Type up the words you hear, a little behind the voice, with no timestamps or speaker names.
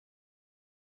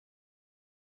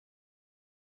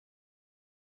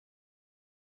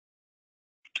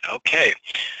Okay,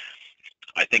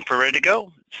 I think we're ready to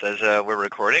go. It says we're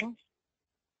recording.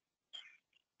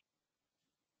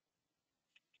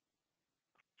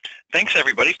 Thanks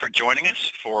everybody for joining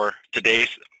us for today's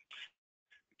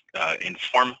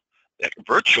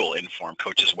virtual IN.FORM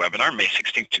Coaches webinar, May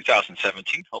 16,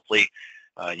 2017. Hopefully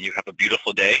you have a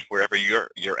beautiful day wherever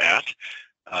you're at.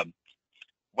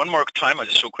 One more time,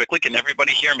 just real quickly, can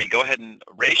everybody hear me? Go ahead and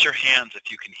raise your hands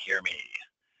if you can hear me.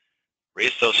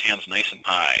 Raise those hands nice and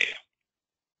high.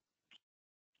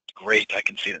 Great, I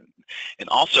can see them. And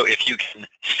also, if you can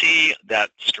see that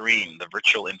screen, the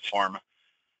virtual IN.FORM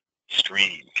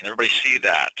screen, can everybody see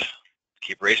that?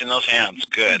 Keep raising those hands.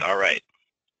 Good. All right.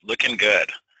 Looking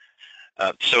good.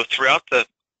 So throughout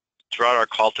our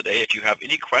call today, if you have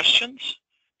any questions,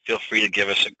 feel free to give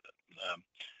us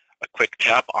a quick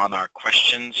tap on our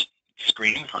questions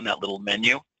screen on that little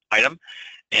menu item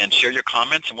and share your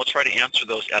comments, and we'll try to answer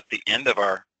those at the end of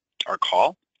our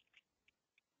call.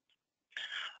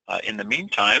 In the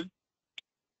meantime,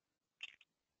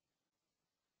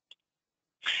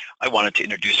 I wanted to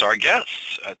introduce our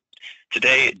guests.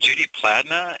 Today, Judy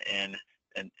Pladna and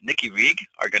Nikki Rieg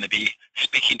are going to be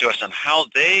speaking to us on how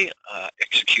they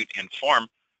execute IN.FORM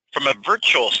from a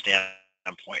virtual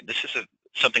standpoint. This is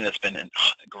something that's been in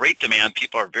great demand.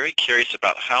 People are very curious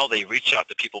about how they reach out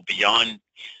to people beyond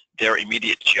their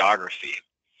immediate geography.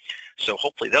 So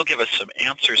hopefully they'll give us some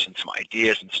answers and some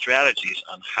ideas and strategies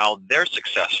on how they're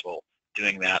successful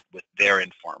doing that with their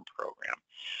IN.FORM program.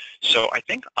 So I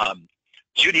think,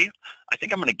 Judy, I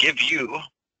think I'm going to give you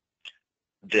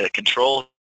the control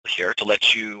here to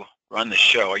let you run the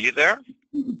show. Are you there?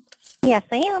 Yes,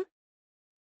 I am.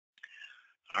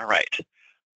 All right.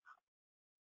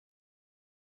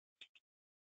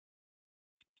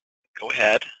 Go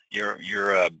ahead. Your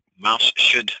mouse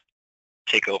should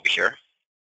take over here.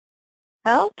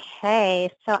 Okay,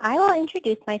 so I will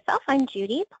introduce myself. I'm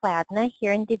Judy Pladna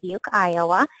here in Dubuque,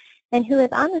 Iowa, and who is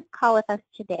on this call with us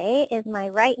today is my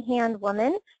right-hand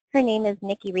woman. Her name is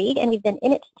Nikki Rieg, and we've been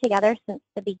in it together since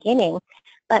the beginning.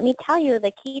 Let me tell you,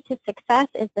 the key to success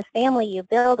is the family you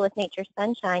build with Nature's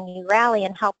Sunshine. You rally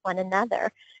and help one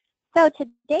another. So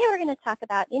today we're going to talk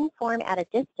about IN.FORM at a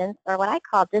distance, or what I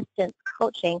call distance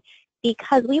coaching,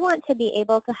 because we want to be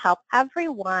able to help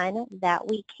everyone that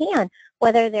we can,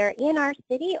 whether they're in our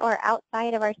city or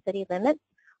outside of our city limits,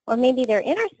 or maybe they're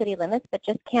in our city limits but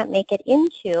just can't make it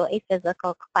into a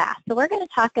physical class. So we're going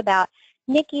to talk about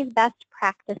Nikki's best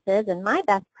practices and my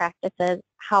best practices,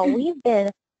 how we've been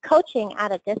coaching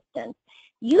at a distance.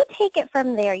 You take it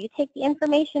from there. You take the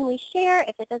information we share.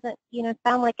 If it doesn't,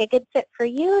 sound like a good fit for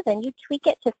you, then you tweak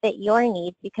it to fit your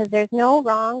needs, because there's no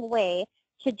wrong way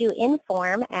to do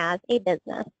IN.FORM as a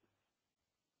business.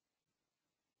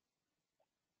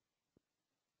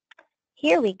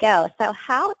 Here we go. So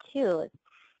how-tos.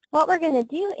 What we're going to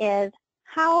do is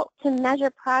how to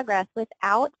measure progress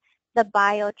without the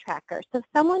bio tracker. So if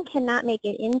someone cannot make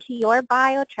it into your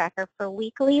bio tracker for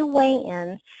weekly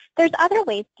weigh-ins, there's other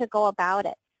ways to go about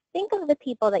it. Think of the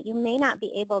people that you may not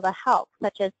be able to help,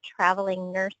 such as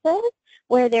traveling nurses,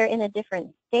 where they're in a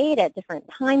different state at different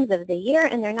times of the year,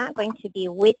 and they're not going to be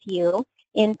with you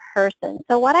in person.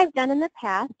 So what I've done in the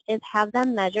past is have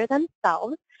them measure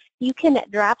themselves. You can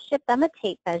drop ship them a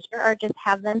tape measure, or just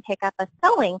have them pick up a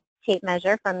sewing tape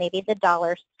measure from maybe the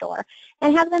dollar store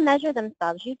and have them measure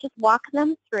themselves. You just walk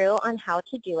them through on how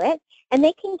to do it, and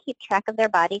they can keep track of their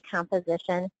body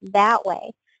composition that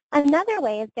way. Another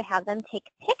way is to have them take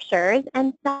pictures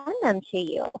and send them to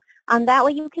you. That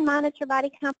way you can monitor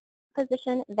body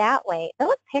composition that way.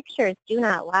 Those pictures do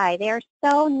not lie. They are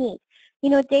so neat.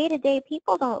 Day to day,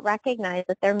 people don't recognize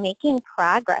that they're making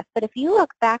progress. But if you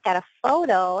look back at a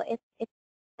photo, it's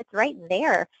right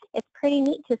there. It's pretty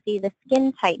neat to see the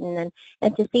skin tighten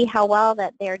and to see how well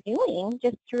that they're doing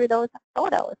just through those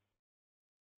photos.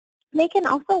 They can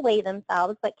also weigh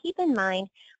themselves, but keep in mind,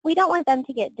 we don't want them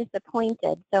to get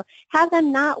disappointed. So have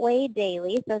them not weigh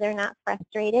daily so they're not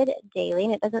frustrated daily,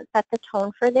 and it doesn't set the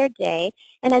tone for their day.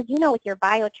 And as you know, with your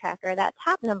bio tracker, that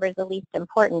top number is the least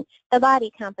important. The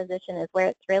body composition is where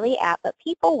it's really at, but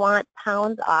people want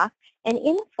pounds off, and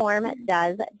IN.FORM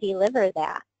does deliver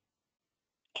that.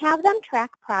 Have them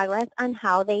track progress on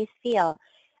how they feel.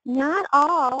 Not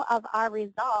all of our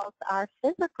results are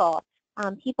physical.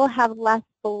 People have less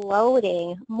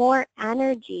bloating, more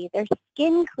energy, their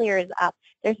skin clears up,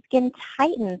 their skin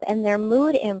tightens, and their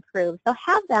mood improves. So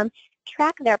have them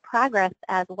track their progress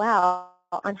as well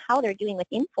on how they're doing with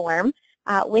IN.FORM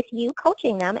with you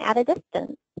coaching them at a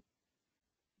distance.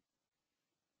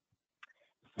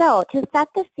 So to set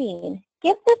the scene,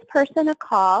 give this person a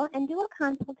call and do a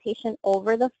consultation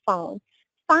over the phone.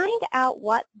 find out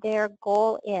what their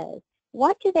goal is.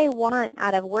 What do they want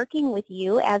out of working with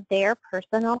you as their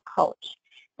personal coach?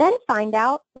 Then find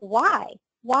out why.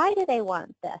 Why do they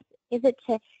want this? Is it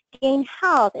to gain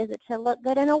health? Is it to look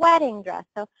good in a wedding dress?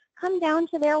 So come down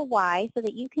to their why so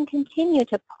that you can continue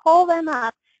to pull them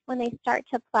up when they start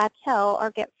to plateau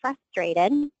or get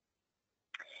frustrated.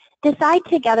 Decide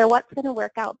together what's going to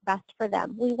work out best for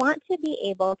them. We want to be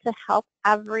able to help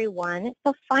everyone,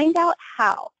 so find out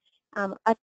how.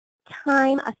 A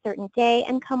time, a certain day,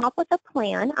 and come up with a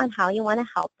plan on how you want to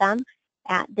help them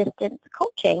at distance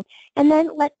coaching. And then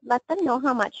let them know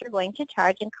how much you're going to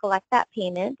charge and collect that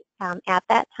payment at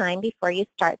that time before you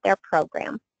start their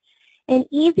program. An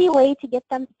easy way to get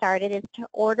them started is to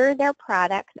order their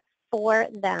products for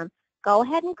them. Go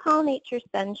ahead and call Nature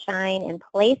Sunshine and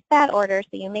place that order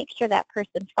so you make sure that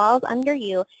person falls under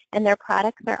you and their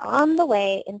products are on the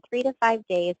way in 3 to 5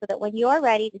 days so that when you're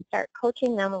ready to start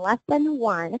coaching them less than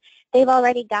one, they've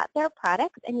already got their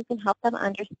products and you can help them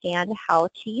understand how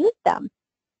to use them.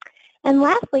 And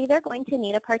lastly, they're going to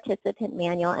need a participant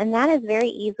manual, and that is very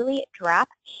easily drop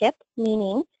shipped,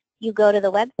 meaning you go to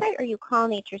the website or you call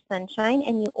Nature Sunshine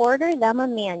and you order them a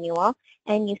manual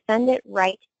and you send it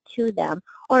right to them.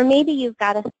 Or maybe you've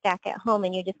got a stack at home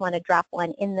and you just want to drop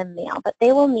one in the mail. But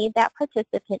they will need that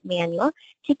participant manual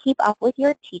to keep up with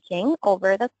your teaching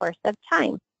over the course of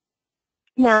time.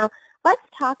 Now, let's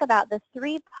talk about the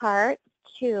 3 parts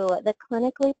to the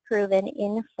clinically proven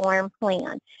IN.FORM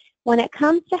plan. When it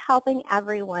comes to helping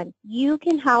everyone, you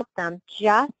can help them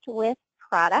just with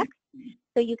products.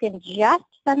 So you can just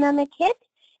send them a kit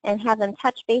and have them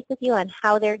touch base with you on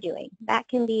how they're doing. That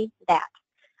can be that.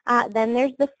 Then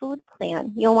there's the food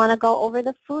plan. You'll want to go over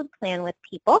the food plan with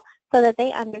people so that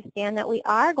they understand that we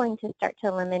are going to start to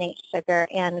eliminate sugar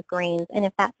and grains and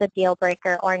if that's a deal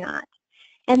breaker or not.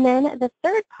 And then the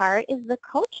third part is the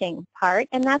coaching part,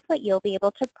 and that's what you'll be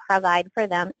able to provide for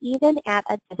them even at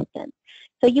a distance.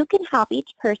 So you can help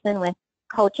each person with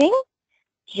coaching,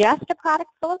 just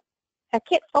a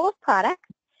kit full of products,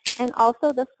 and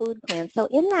also the food plan. So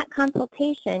in that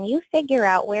consultation, you figure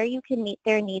out where you can meet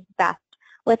their needs best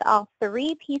with all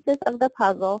 3 pieces of the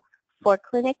puzzle for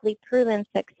clinically proven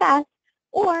success,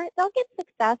 or they'll get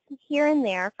success here and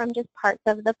there from just parts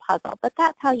of the puzzle, but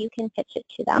that's how you can pitch it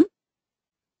to them.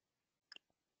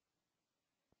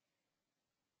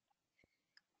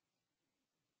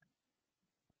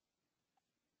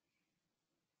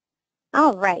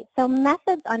 All right, so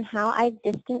methods on how I've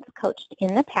distance coached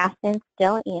in the past and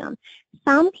still am.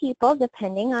 Some people,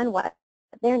 depending on what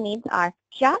their needs are,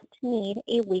 just need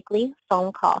a weekly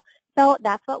phone call. So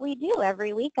that's what we do.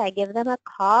 Every week I give them a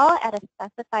call at a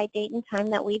specified date and time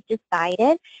that we've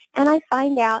decided, and I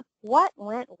find out what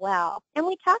went well, and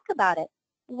we talk about it.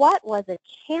 What was a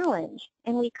challenge?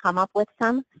 And we come up with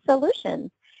some solutions.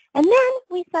 And then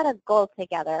we set a goal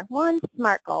together, one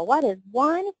SMART goal. What is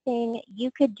one thing you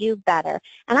could do better?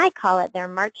 And I call it their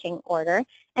marching order.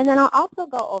 And then I'll also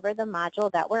go over the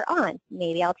module that we're on.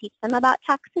 Maybe I'll teach them about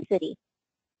toxicity.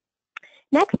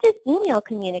 Next is email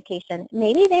communication.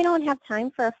 Maybe they don't have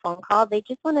time for a phone call. They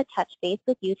just want to touch base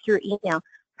with you through email.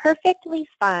 Perfectly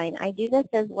fine. I do this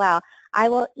as well. I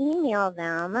will email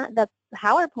them the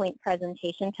PowerPoint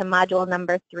presentation to module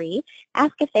number 3,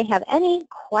 ask if they have any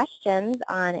questions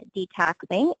on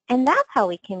detoxing, and that's how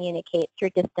we communicate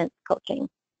through distance coaching.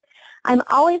 I'm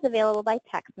always available by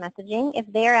text messaging. If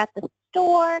they're at the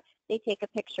store, they take a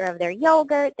picture of their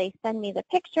yogurt, they send me the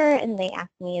picture, and they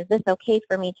ask me, is this okay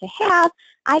for me to have?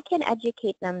 I can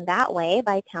educate them that way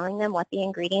by telling them what the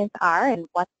ingredients are and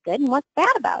what's good and what's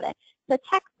bad about it. So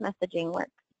text messaging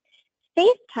works.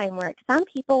 FaceTime works. Some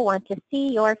people want to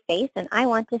see your face and I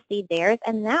want to see theirs,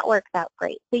 and that works out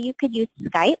great. So you could use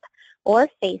Skype or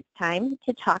FaceTime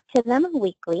to talk to them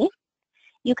weekly.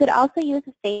 You could also use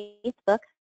Facebook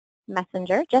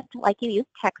Messenger, just like you use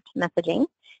text messaging.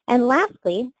 And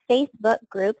lastly, Facebook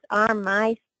groups are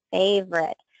my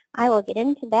favorite. I will get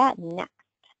into that next.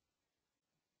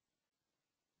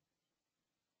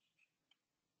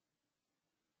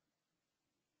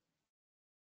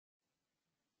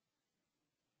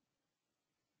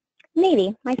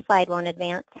 Maybe my slide won't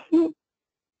advance. See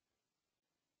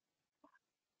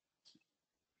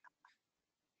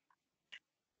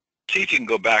if you can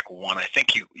go back one. I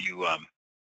think you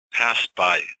passed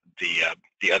by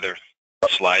the other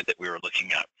slide that we were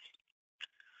looking at.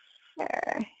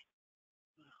 Sure.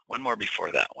 One more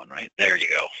before that one, right? There you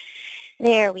go.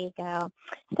 There we go.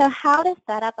 So how to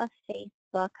set up a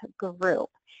Facebook group.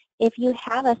 If you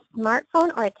have a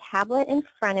smartphone or a tablet in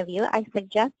front of you, I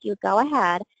suggest you go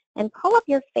ahead and pull up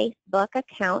your Facebook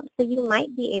account so you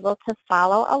might be able to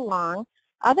follow along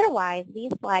Otherwise,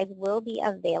 these slides will be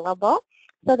available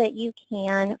so that you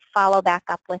can follow back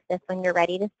up with this when you're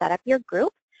ready to set up your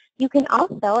group. You can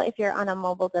also, if you're on a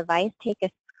mobile device, take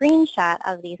a screenshot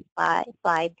of these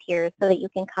slides here so that you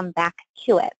can come back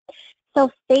to it. So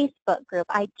Facebook group,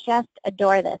 I just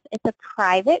adore this. It's a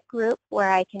private group where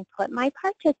I can put my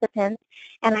participants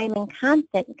and I'm in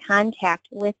constant contact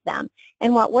with them.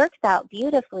 And what works out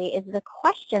beautifully is the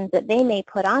questions that they may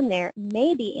put on there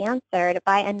may be answered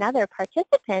by another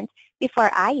participant before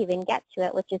I even get to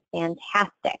it, which is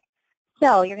fantastic.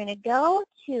 So you're going to go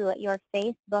to your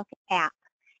Facebook app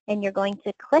and you're going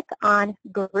to click on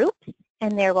groups,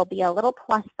 and there will be a little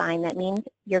plus sign that means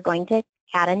you're going to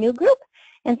add a new group.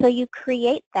 And so you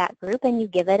create that group and you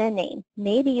give it a name.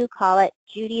 Maybe you call it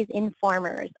Judy's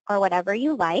Informers or whatever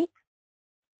you like.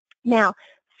 Now,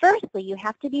 firstly, you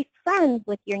have to be friends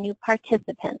with your new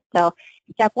participants. So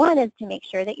step one is to make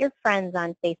sure that you're friends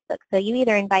on Facebook. So you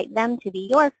either invite them to be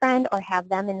your friend or have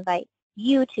them invite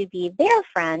you to be their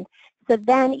friend. So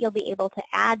then you'll be able to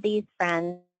add these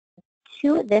friends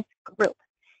to this group.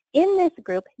 In this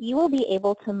group, you will be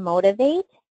able to motivate,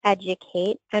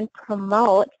 educate, and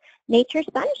promote Nature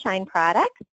Sunshine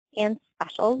products and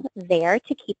specials there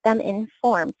to keep them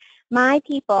informed. My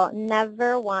people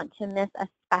never want to miss a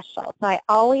special, so I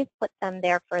always put them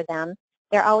there for them.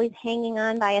 They're always hanging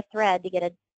on by a thread to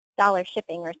get $1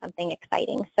 shipping or something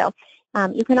exciting. So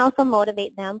you can also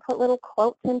motivate them, put little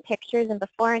quotes and pictures and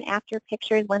before and after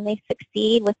pictures when they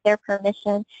succeed with their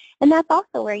permission. And that's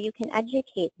also where you can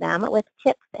educate them with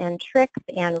tips and tricks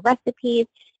and recipes.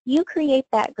 You create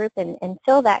that group and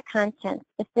fill that content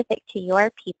specific to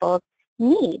your people's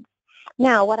needs.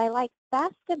 Now, what I like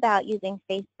best about using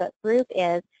Facebook group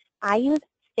is I use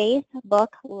Facebook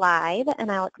Live,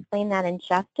 and I'll explain that in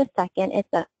just a second. It's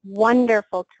a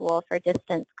wonderful tool for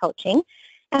distance coaching,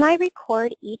 and I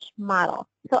record each model.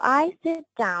 So I sit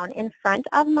down in front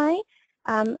of my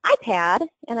iPad,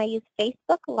 and I use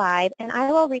Facebook Live, and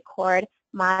I will record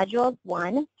modules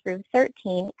 1 through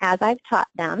 13 as I've taught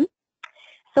them.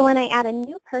 So when I add a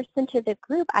new person to the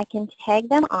group, I can tag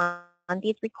them on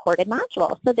these recorded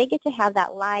modules. So they get to have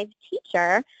that live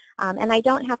teacher, and I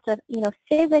don't have to,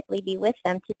 physically be with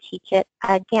them to teach it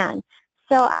again.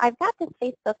 So I've got this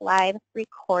Facebook Live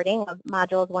recording of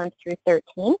modules 1 through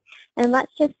 13, and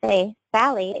let's just say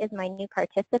Sally is my new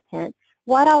participant.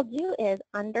 What I'll do is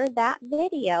under that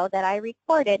video that I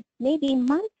recorded maybe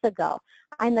months ago,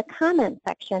 in the comment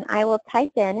section, I will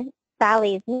type in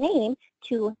Sally's name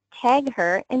to tag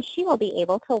her, and she will be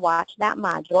able to watch that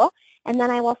module. And then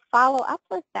I will follow up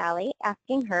with Sally,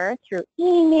 asking her through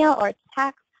email or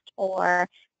text or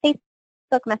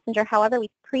Facebook Messenger, however we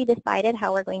pre-decided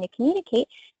how we're going to communicate,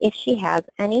 if she has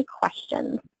any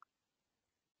questions.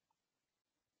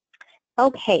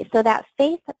 Okay, so that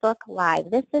Facebook Live,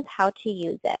 this is how to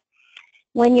use it.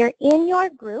 When you're in your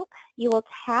group, you will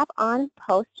tap on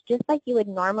post just like you would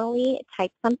normally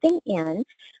type something in,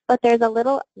 but there's a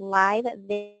little live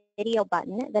video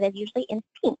button that is usually in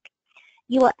pink.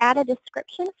 You will add a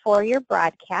description for your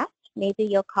broadcast. Maybe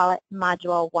you'll call it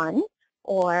Module 1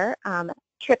 or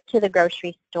Trip to the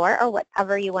Grocery Store or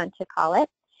whatever you want to call it.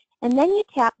 And then you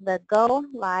tap the Go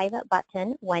Live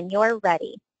button when you're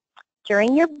ready.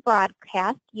 During your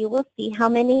broadcast, you will see how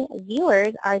many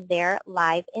viewers are there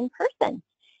live in person.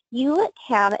 You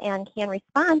have and can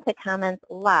respond to comments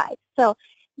live. So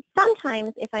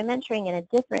sometimes if I'm entering in a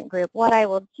different group, what I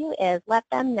will do is let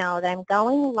them know that I'm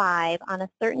going live on a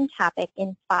certain topic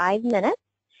in 5 minutes.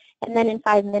 And then in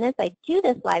 5 minutes, I do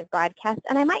this live broadcast,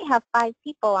 and I might have 5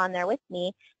 people on there with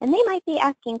me, and they might be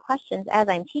asking questions as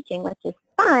I'm teaching, which is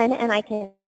fun, and I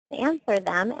can answer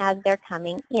them as they're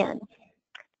coming in.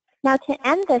 Now to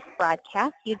end this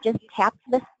broadcast, you just tap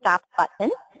the stop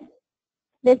button.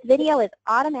 This video is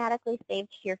automatically saved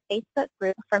to your Facebook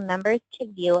group for members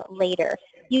to view later.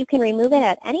 You can remove it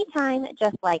at any time,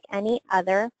 just like any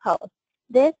other post.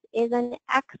 This is an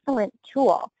excellent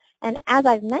tool. And as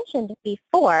I've mentioned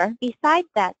before, besides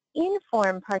that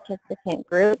IN.FORM participant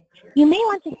group, you may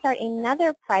want to start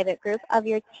another private group of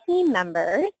your team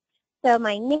members. So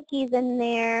my Nikki's in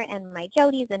there, and my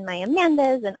Jody's, and my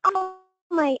Amanda's, and all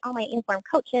my IN.FORM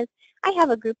coaches. I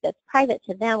have a group that's private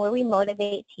to them where we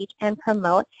motivate, teach, and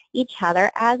promote each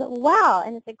other as well.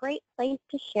 And it's a great place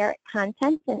to share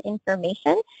content and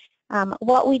information.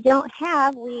 What we don't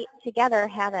have, we together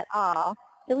have it all.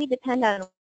 So we depend on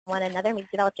one another, and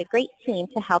we've developed a great team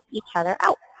to help each other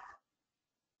out.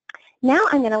 Now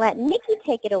I'm going to let Nikki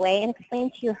take it away and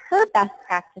explain to you her best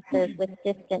practices with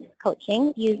distance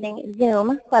coaching using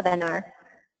Zoom webinar.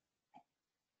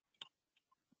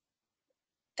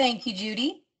 Thank you,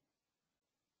 Judy.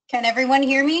 Can everyone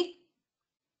hear me?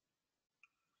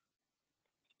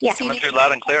 Yeah. Coming through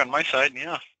loud and clear on my side,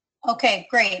 yeah. Okay,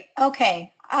 great.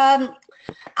 Okay.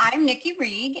 I'm Nikki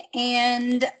Rieg,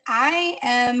 and I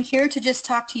am here to just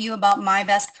talk to you about my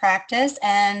best practice,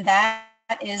 and that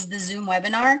is the Zoom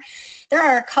webinar. There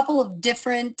are a couple of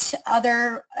different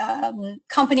other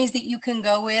companies that you can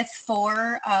go with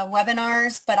for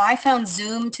webinars, but I found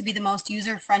Zoom to be the most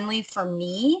user-friendly for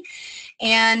me,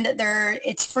 and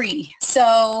it's free.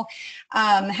 So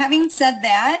having said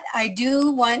that, I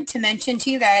do want to mention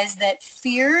to you guys that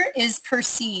fear is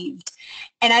perceived.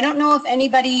 And I don't know if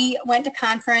anybody went to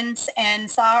conference and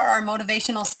saw our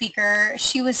motivational speaker.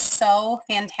 She was so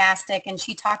fantastic, and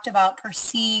she talked about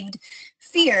perceived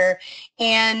fear.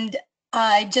 And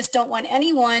I just don't want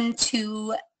anyone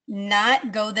to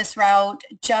not go this route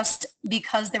just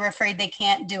because they're afraid they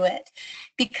can't do it.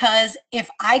 Because if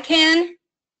I can,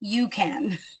 you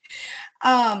can.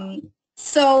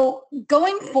 So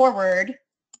going forward,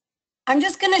 I'm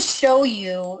just going to show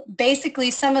you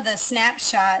basically some of the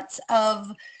snapshots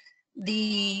of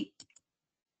the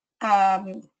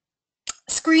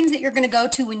screens that you're going to go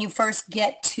to when you first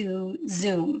get to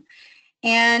Zoom.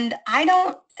 And I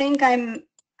don't think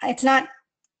it's not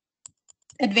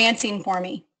advancing for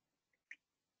me.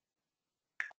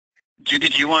 Judy,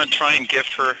 do you want to try and give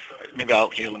her, maybe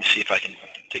here, let me see if I can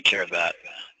take care of that.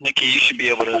 Nikki, you should be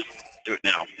able to do it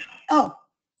now. Oh.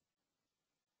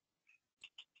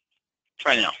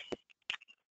 Try now.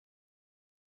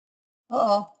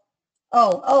 Uh-oh.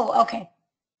 Oh, okay.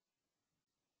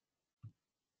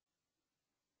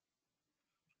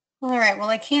 All right, well,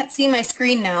 I can't see my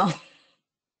screen now.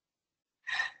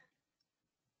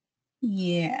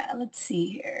 Yeah, let's see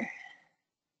here.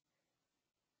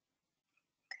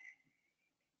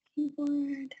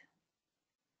 Keyboard.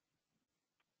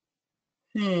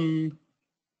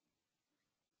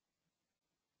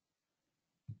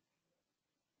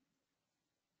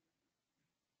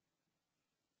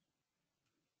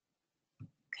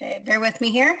 Okay, bear with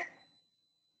me here.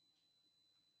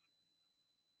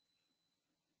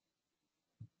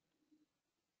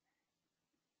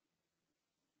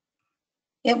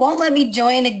 It won't let me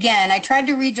join again. I tried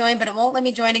to rejoin, but it won't let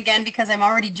me join again because I'm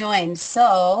already joined.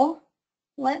 So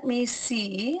let me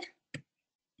see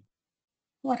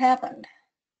what happened.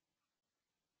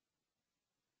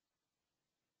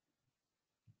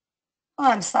 Oh,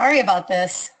 I'm sorry about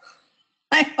this.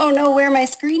 I don't know where my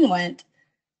screen went.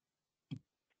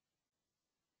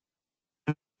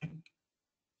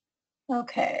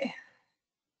 Okay.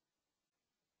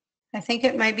 I think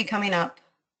it might be coming up,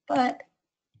 but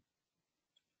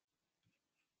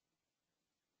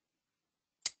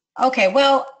okay,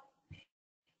 well,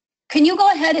 can you go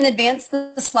ahead and advance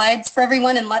the slides for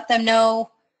everyone and let them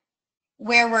know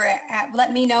where we're at?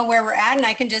 Let me know where we're at, and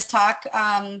I can just talk.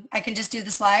 I can just do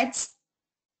the slides.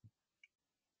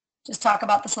 Just talk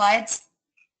about the slides.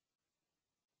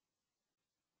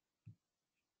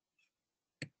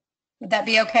 Would that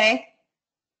be okay?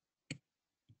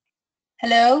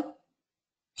 Hello?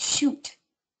 Shoot.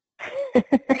 Are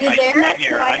you there?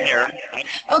 I'm here.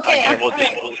 Okay.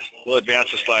 We'll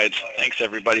advance the slides. Thanks,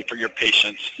 everybody, for your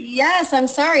patience. Yes, I'm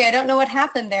sorry. I don't know what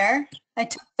happened there. I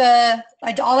took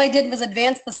all I did was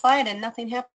advance the slide and nothing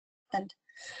happened.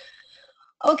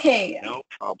 Okay. No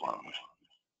problem.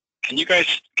 Can you guys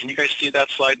see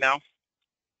that slide now?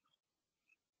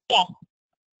 Yeah.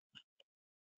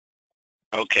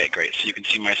 Okay, great. So you can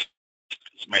see my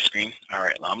screen. All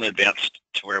right, I'm going to advance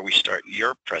to where we start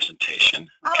your presentation.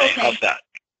 Okay, how's that?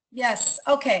 Yes.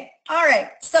 Okay. All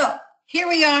right. So here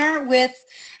we are with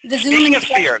the Zoom. Speaking of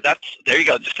fear, there you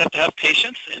go. Just have to have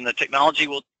patience, and the technology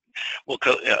will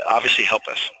obviously help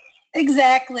us.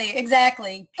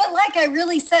 Exactly. But like I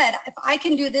really said, if I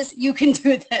can do this, you can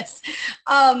do this.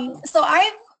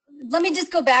 Let me just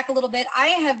go back a little bit. I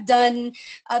have done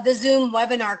the Zoom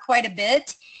webinar quite a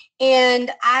bit,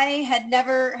 and I have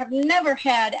never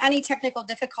had any technical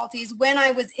difficulties when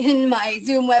I was in my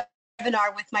Zoom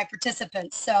webinar with my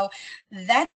participants. So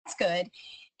that's good.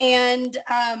 And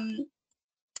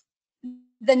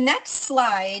the next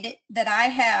slide that I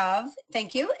have,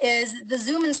 thank you, is the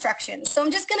Zoom instructions. So I'm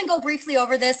just going to go briefly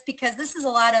over this because this is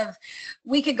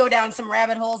we could go down some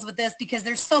rabbit holes with this because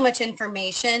there's so much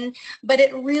information, but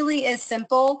it really is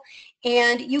simple.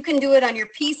 And you can do it on your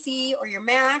PC or your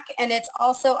Mac, and it's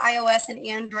also iOS and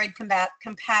Android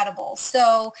compatible.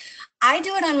 So I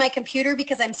do it on my computer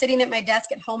because I'm sitting at my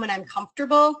desk at home and I'm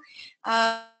comfortable.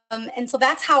 And so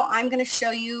that's how I'm going to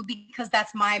show you because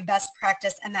that's my best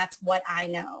practice and that's what I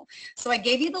know. So I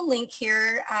gave you the link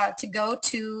here to go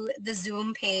to the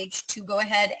Zoom page to go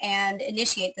ahead and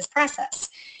initiate this process.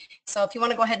 So if you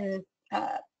want to go ahead and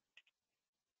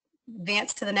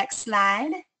advance to the next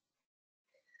slide.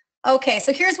 Okay,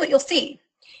 so here's what you'll see.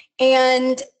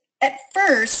 And at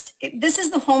first, this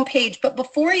is the home page, but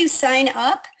before you sign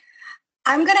up,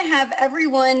 I'm going to have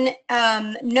everyone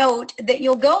note that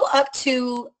you'll go up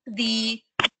to the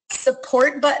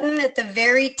support button at the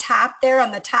very top there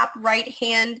on the top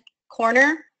right-hand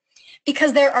corner,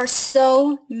 because there are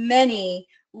so many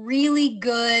really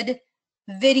good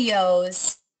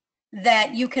videos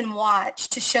that you can watch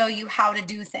to show you how to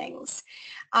do things.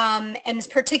 And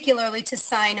particularly to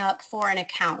sign up for an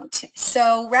account.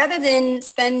 So rather than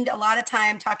spend a lot of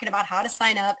time talking about how to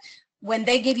sign up when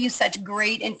they give you such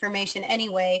great information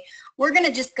anyway, we're going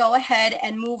to just go ahead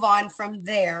and move on from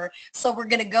there. So we're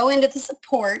going to go into the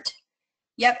support.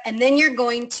 Yep, and then you're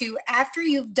going to, after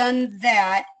you've done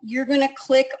that, you're going to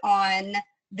click on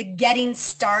the Getting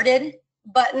Started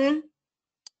button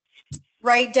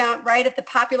right at the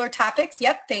popular topics.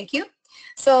 Yep, thank you.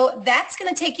 So that's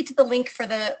going to take you to the link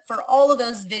for all of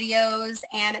those videos,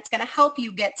 and it's going to help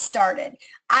you get started.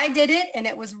 I did it, and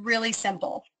it was really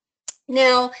simple.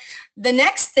 Now, the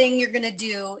next thing you're going to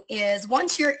do is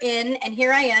once you're in, and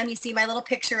here I am, you see my little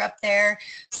picture up there.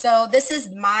 So this is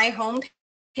my home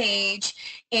page,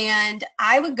 and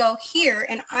I would go here,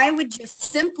 and I would just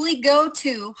simply go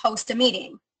to host a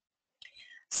meeting.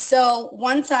 So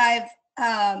once I've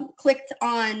clicked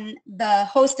on the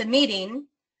host a meeting,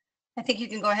 I think you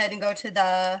can go ahead and go to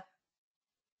the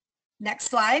next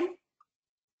slide.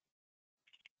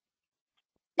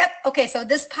 Yep, okay, so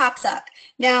this pops up.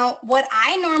 Now, what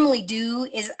I normally do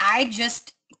is I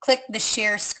just click the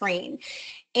share screen.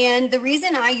 And the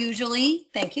reason I usually,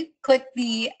 thank you, click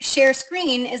the share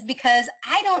screen is because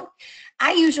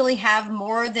I usually have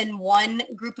more than one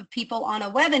group of people on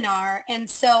a webinar, and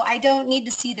so I don't need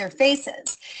to see their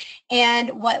faces. And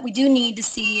what we do need to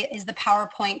see is the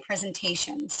PowerPoint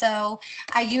presentation. So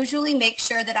I usually make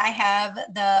sure that I have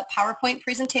the PowerPoint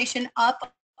presentation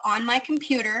up on my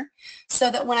computer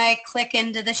so that when I click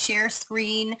into the share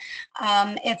screen,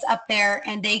 it's up there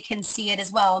and they can see it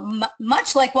as well,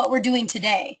 much like what we're doing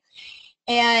today.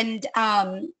 And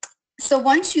so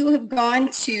once you have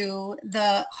gone to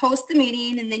the host the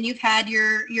meeting and then you've had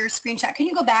your screenshot, can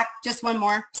you go back just one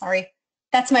more? Sorry,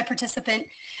 that's my participant.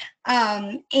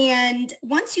 And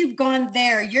once you've gone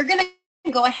there, you're going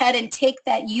to go ahead and take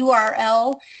that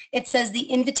URL. It says the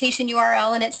invitation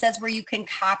URL, and it says where you can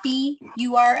copy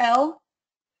URL.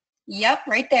 Yep,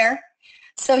 right there.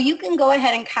 So you can go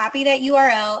ahead and copy that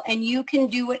URL, and you can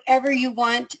do whatever you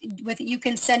want with it. You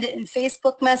can send it in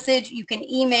Facebook message, you can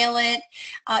email it,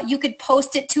 you could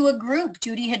post it to a group.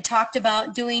 Judy had talked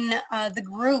about doing the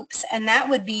groups, and that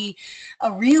would be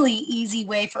a really easy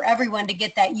way for everyone to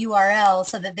get that URL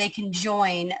so that they can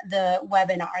join the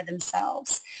webinar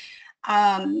themselves.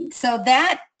 So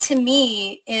that to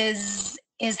me is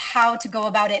how to go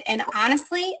about it, and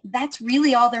honestly, that's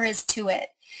really all there is to it.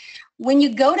 When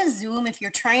you go to Zoom, if you're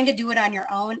trying to do it on your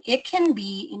own, it can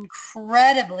be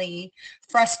incredibly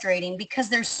frustrating because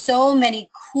there's so many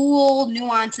cool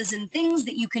nuances and things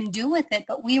that you can do with it,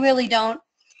 but we really don't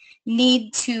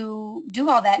need to do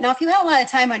all that. Now, if you have a lot of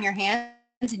time on your hands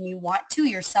and you want to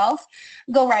yourself,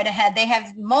 go right ahead. They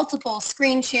have multiple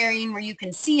screen sharing where you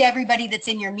can see everybody that's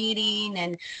in your meeting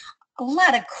and a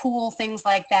lot of cool things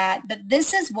like that. But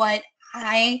this is what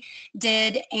I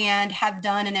did and have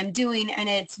done and am doing, and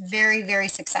it's very, very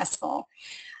successful.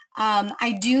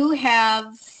 I do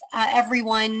have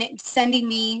everyone sending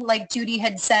me, like Judy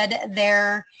had said,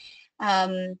 their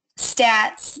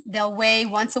stats. They'll weigh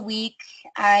once a week.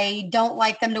 I don't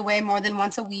like them to weigh more than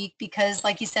once a week because,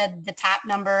 like you said, the top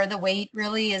number, the weight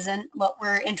really isn't what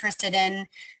we're interested in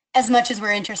as much as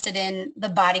we're interested in the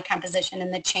body composition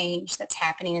and the change that's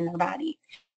happening in their body.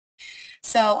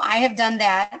 So I have done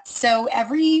that. So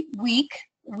every week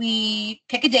we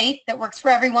pick a date that works for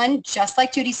everyone, just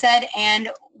like Judy said,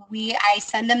 and I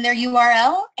send them their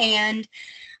URL and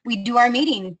we do our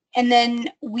meeting. And then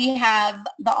we have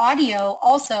the audio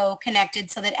also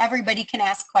connected so that everybody can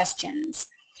ask questions.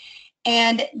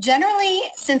 And generally,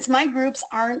 since my groups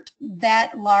aren't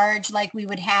that large like we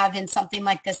would have in something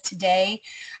like this today,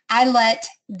 I let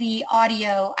the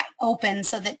audio open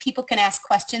so that people can ask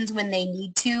questions when they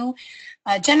need to.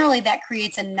 Generally, that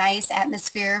creates a nice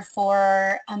atmosphere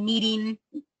for a meeting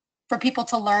for people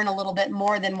to learn a little bit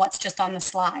more than what's just on the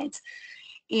slides.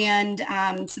 And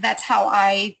so that's how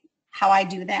I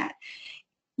do that.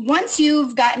 Once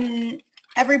you've gotten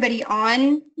everybody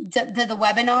on the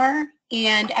webinar,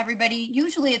 and everybody,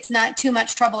 usually it's not too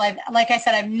much trouble. Like I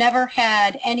said, I've never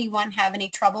had anyone have any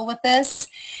trouble with this.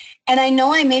 And I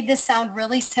know I made this sound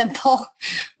really simple,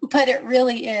 but it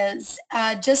really is.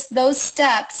 Just those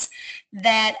steps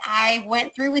that I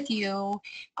went through with you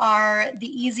are the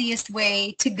easiest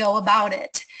way to go about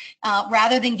it.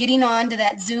 Rather than getting on to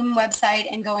that Zoom website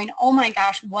and going, oh my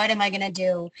gosh, what am I going to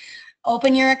do?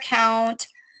 Open your account,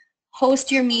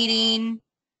 host your meeting,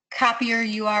 copy your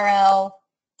URL,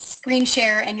 screen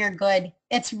share, and you're good.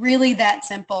 It's really that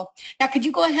simple. Now, could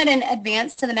you go ahead and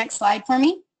advance to the next slide for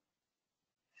me?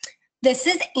 This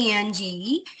is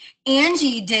Angie.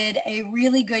 Angie did a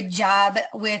really good job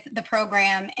with the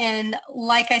program, and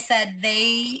like I said,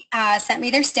 they sent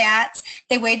me their stats.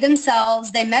 They weighed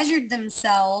themselves, they measured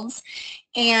themselves,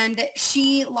 and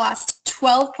she lost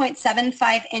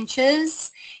 12.75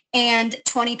 inches and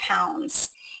 20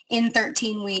 pounds in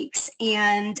 13 weeks.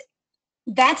 And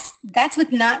that's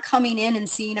with not coming in and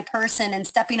seeing a person and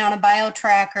stepping on a bio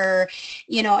tracker,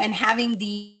 you know, and having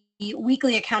the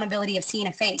weekly accountability of seeing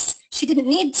a face. She didn't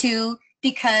need to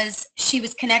because she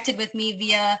was connected with me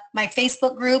via my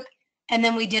Facebook group, and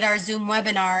then we did our Zoom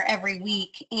webinar every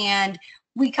week, and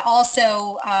we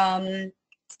also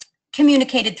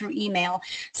communicated through email.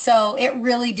 So it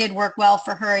really did work well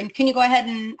for her. And can you go ahead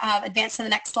and advance to the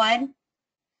next slide?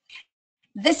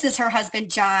 This is her husband,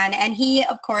 John, and he,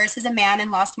 of course, is a man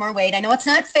and lost more weight. I know it's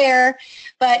not fair,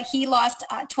 but he lost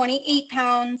 28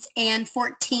 pounds and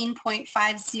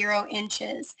 14.50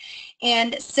 inches.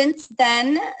 And since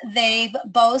then, they've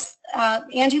both,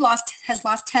 Angie has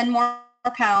lost 10 more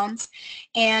pounds,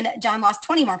 and John lost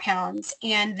 20 more pounds.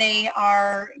 And they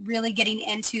are really getting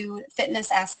into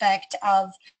fitness aspect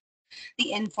of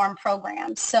the IN.FORM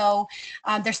program. So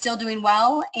they're still doing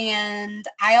well. And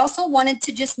I also wanted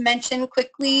to just mention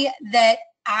quickly that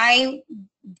I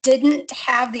didn't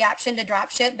have the option to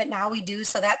drop ship, but now we do,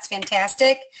 so that's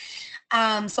fantastic.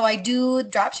 So I do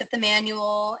drop ship the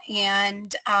manual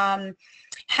and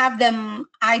have them,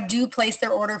 I do place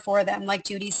their order for them, like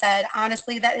Judy said.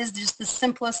 Honestly, that is just the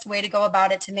simplest way to go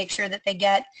about it to make sure that they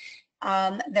get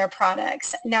their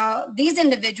products. Now, these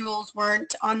individuals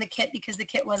weren't on the kit because the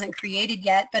kit wasn't created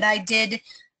yet, but I did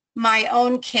my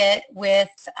own kit with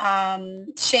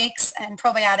shakes and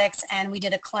probiotics, and we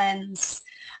did a cleanse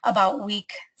about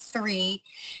week 3,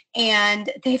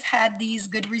 and they've had these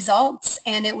good results,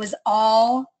 and it was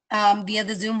all via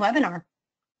the Zoom webinar.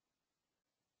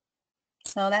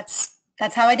 So that's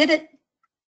how I did it.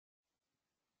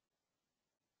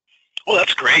 Well,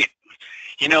 that's great.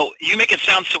 You know, you make it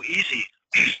sound so easy.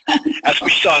 As we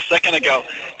saw a second ago,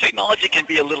 technology can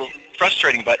be a little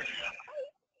frustrating, but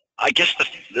I guess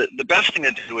the best thing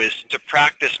to do is to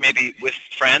practice maybe with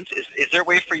friends. Is there a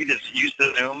way for you to use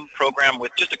the Zoom program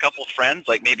with just a couple friends,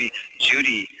 like maybe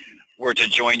Judy were to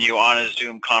join you on a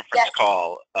Zoom conference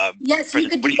call? Yes, you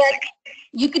could do that.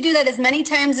 You could do that as many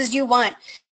times as you want.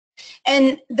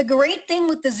 And the great thing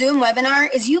with the Zoom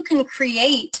webinar is you can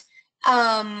create a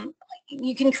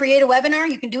webinar,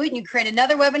 you can do it, and you create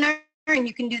another webinar, and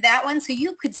you can do that one. So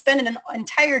you could spend an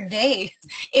entire day,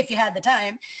 if you had the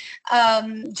time,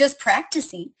 just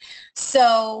practicing.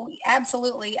 So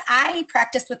absolutely. I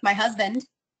practiced with my husband.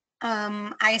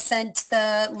 I sent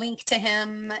the link to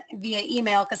him via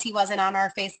email because he wasn't on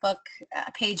our Facebook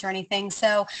page or anything.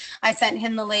 So I sent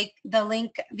him the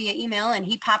link via email, and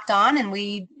he popped on, and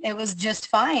it was just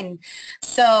fine.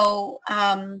 So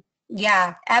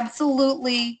yeah,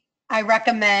 absolutely. I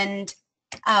recommend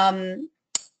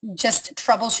just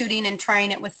troubleshooting and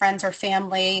trying it with friends or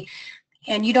family.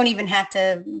 And you don't even have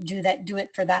to do it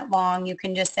for that long. You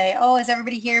can just say, oh, does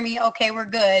everybody hear me? Okay, we're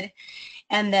good.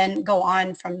 And then go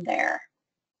on from there.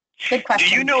 Good question.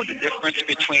 Do you know the difference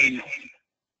between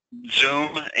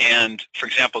Zoom and, for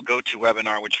example,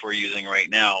 GoToWebinar, which we're using right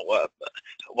now?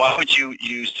 Why would you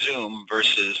use Zoom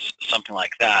versus something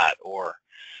like that? Or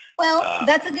well,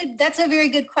 that's a very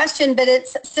good question, but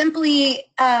it's simply,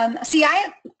 see,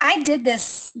 I did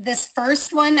this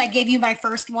first one. I gave you my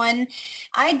first one.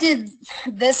 I did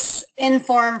this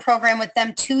IN.FORM program with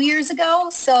them 2 years ago,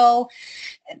 so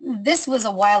this was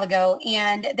a while ago,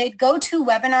 and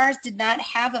GoToWebinars did not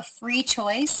have a free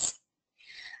choice.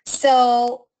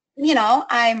 So, you know,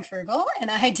 I'm frugal, and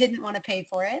I didn't want to pay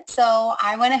for it, so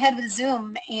I went ahead with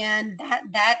Zoom, and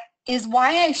that is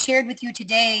why I shared with you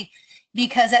today,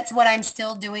 because that's what I'm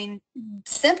still doing,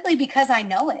 simply because I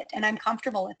know it and I'm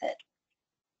comfortable with it.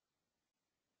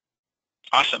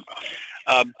 Awesome.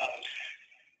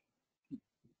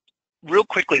 Real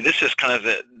quickly, this is kind of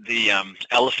the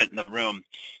elephant in the room.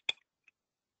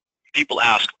 People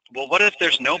ask, well, what if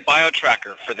there's no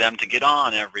bio-tracker for them to get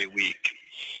on every week?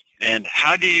 And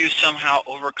how do you somehow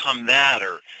overcome that,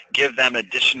 or give them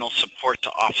additional support to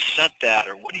offset that,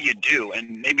 or what do you do?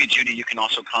 And maybe Judy, you can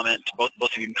also comment, both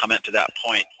of you can comment to that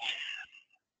point.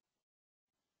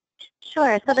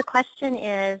 Sure. So the question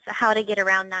is how to get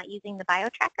around not using the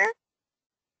BioTracker?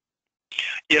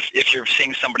 If you're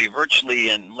seeing somebody virtually,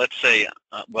 and let's say,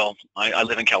 well, I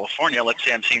live in California. Let's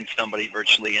say I'm seeing somebody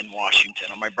virtually in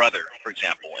Washington, or my brother, for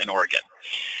example, in Oregon.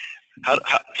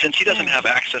 Since he doesn't have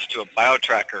access to a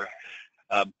BioTracker,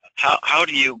 how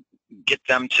do you get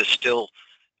them to still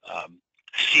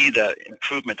see the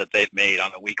improvement that they've made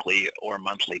on a weekly or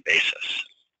monthly basis?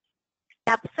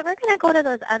 Yep, so we're going to go to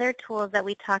those other tools that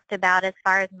we talked about as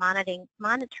far as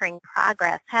monitoring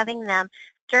progress, having them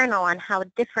journal on how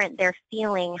different they're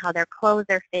feeling, how their clothes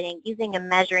are fitting, using a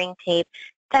measuring tape,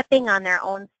 stepping on their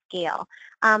own scale.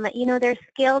 You know, there's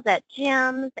scales at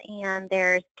gyms, and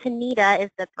there's Tanita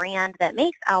is the brand that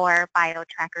makes our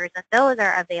BioTrackers, and those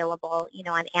are available, you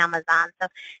know, on Amazon. So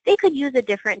they could use a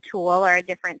different tool or a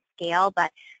different scale,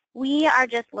 but we are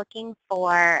just looking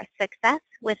for success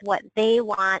with what they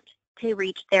want to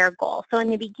reach their goal. So in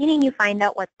the beginning, you find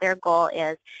out what their goal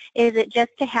is. Is it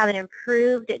just to have an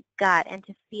improved gut and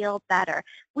to feel better?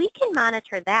 We can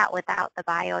monitor that without the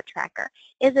BioTracker.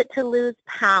 Is it to lose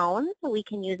pounds? We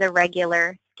can use a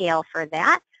regular scale for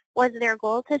that. Was their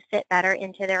goal to fit better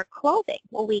into their clothing?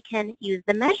 Well, we can use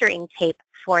the measuring tape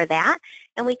for that,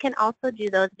 and we can also do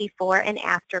those before and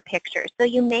after pictures. So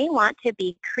you may want to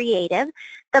be creative.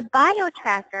 The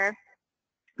BioTracker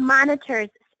monitors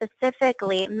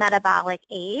specifically metabolic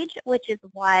age, which is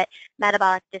what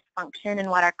metabolic dysfunction and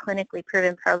what our clinically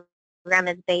proven program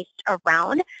is based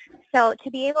around. So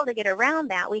to be able to get around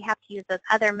that, we have to use those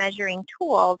other measuring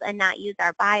tools and not use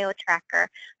our BioTracker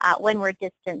when we're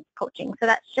distance coaching. So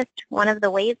that's just one of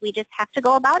the ways we just have to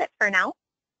go about it for now.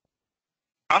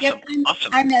 Awesome. Yep,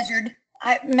 Awesome. I measured.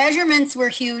 Measurements were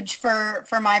huge for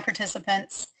my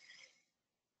participants.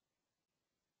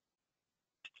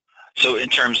 So in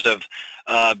terms of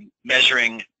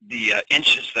measuring the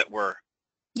inches that were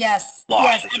Yes, lost,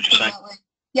 yes, is what you're saying? absolutely.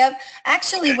 Yep.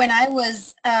 Actually, when I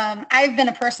was, I've been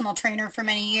a personal trainer for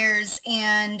many years,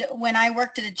 and when I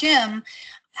worked at a gym,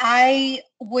 I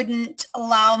wouldn't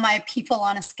allow my people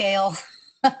on a scale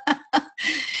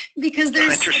because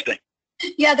there's Interesting.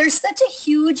 Yeah, there's such a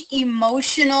huge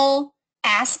emotional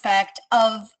aspect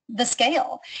of the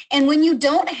scale. And when you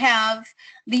don't have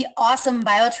the awesome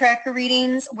BioTracker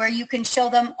readings where you can show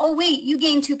them, oh, wait, you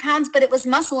gained 2 pounds, but it was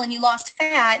muscle and you lost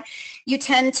fat, you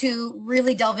tend to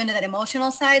really delve into that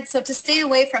emotional side. So to stay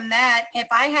away from that, if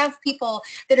I have people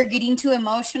that are getting too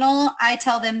emotional, I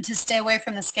tell them to stay away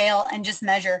from the scale and just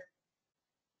measure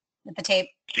with the tape.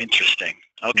 Interesting.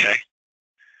 Okay.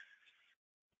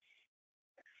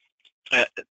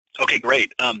 Okay,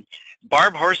 great.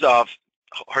 Barb Horazdovsky,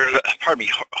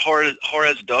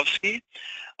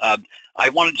 I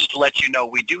wanted just to let you know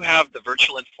we do have the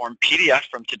virtual IN.FORM PDF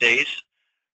from today's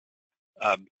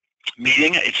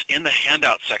meeting. It's in the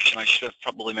handout section. I should have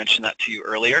probably mentioned that to you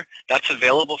earlier. That's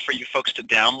available for you folks to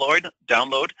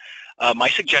download. My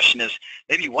suggestion is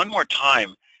maybe one more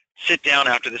time, sit down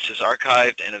after this is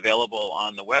archived and available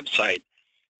on the website,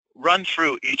 run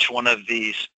through each one of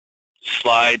these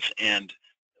slides and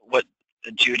what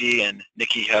Judy and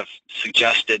Nikki have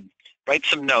suggested, write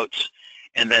some notes,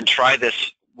 and then try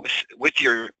this with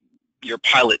your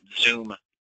pilot Zoom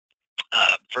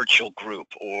virtual group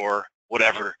or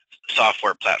whatever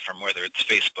software platform, whether it's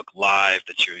Facebook Live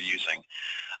that you're using.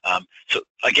 So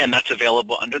again, that's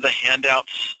available under the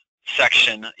handouts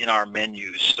section in our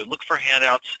menus. So look for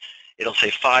handouts. It'll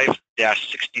say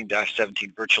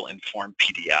 5-16-17 virtual IN.FORM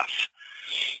PDF.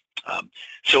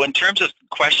 So in terms of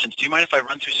questions, do you mind if I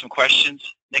run through some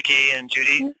questions, Nikki and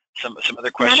Judy? Some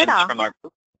other questions from our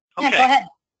group? Okay. Yeah, go ahead.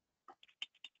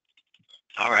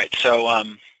 All right, so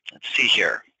let's see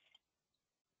here.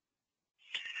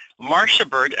 Marcia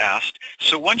Bird asked,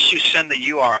 so once you send the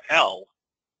URL,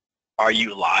 are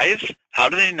you live? How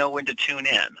do they know when to tune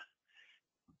in?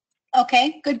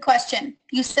 Okay, good question.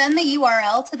 You send the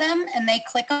URL to them and they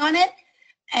click on it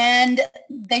and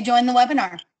they join the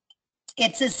webinar.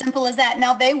 It's as simple as that.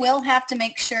 Now they will have to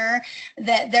make sure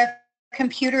that their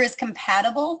computer is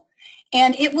compatible,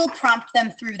 and it will prompt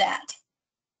them through that.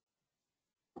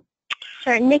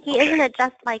 Sure. Nikki, Okay. Isn't it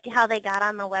just like how they got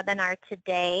on the webinar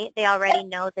today? They already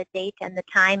know the date and the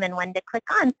time and when to click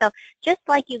on. So just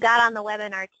like you got on the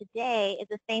webinar today is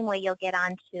the same way you'll get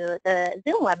onto the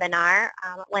Zoom webinar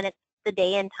when it's the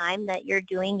day and time that you're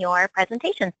doing your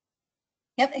presentation.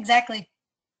 Yep, exactly.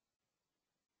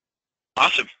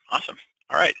 Awesome, awesome.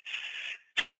 All right.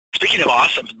 Speaking of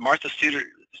awesome, Martha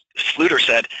Sluter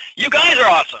said, you guys are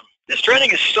awesome. This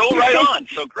training is so right on.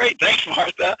 So great. Thanks,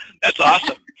 Martha. That's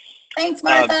awesome. Thanks,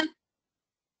 Martha.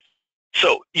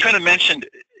 So you kind of mentioned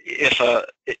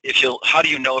how do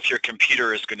you know if your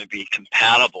computer is going to be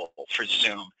compatible for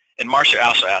Zoom? And Marcia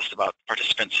also asked about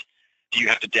participants. Do you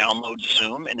have to download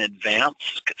Zoom in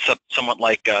advance? Somewhat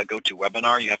like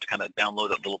GoToWebinar, you have to kind of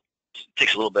download it. It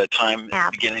takes a little bit of time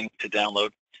at the beginning to download.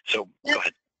 So Yep. Go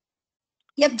ahead.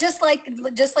 Yep, just like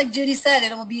Judy said,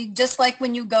 it will be just like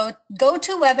when you go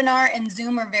to webinar and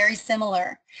Zoom are very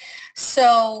similar.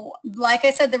 So like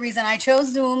I said, the reason I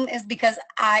chose Zoom is because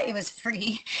it was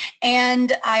free,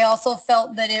 and I also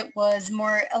felt that it was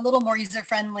a little more user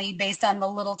friendly based on the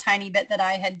little tiny bit that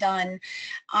I had done.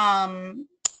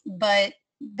 But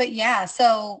yeah,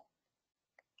 so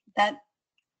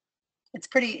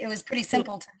it was pretty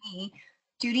simple to me.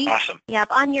 Judy? Awesome. Yep,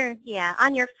 on your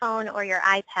phone or your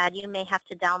iPad, you may have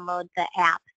to download the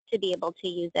app to be able to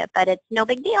use it, but it's no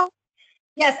big deal.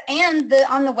 Yes, and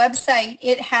on the website,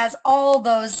 it has all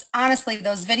those, honestly,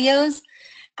 those videos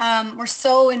were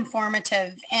so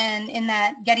informative. And in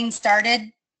that getting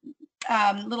started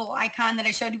little icon that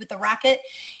I showed you with the rocket,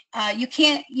 you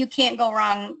can't go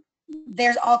wrong.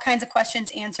 There's all kinds of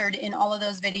questions answered in all of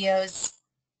those videos.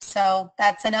 So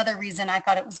that's another reason I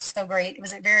thought it was so great. It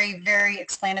was very, very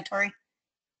explanatory.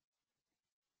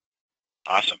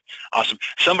 Awesome. Awesome.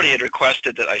 Somebody had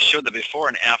requested that I show the before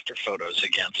and after photos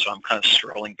again, so I'm kind of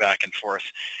scrolling back and forth.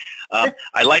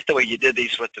 I like the way you did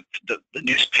these with the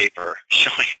newspaper,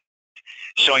 showing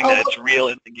that it's real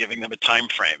and giving them a time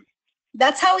frame.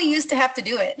 That's how we used to have to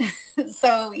do it.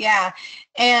 So yeah,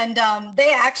 and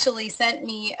they actually sent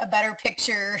me a better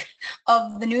picture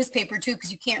of the newspaper too, because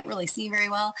you can't really see very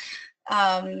well.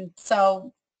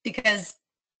 So because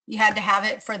you had to have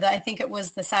it for I think it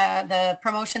was the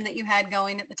promotion that you had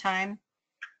going at the time.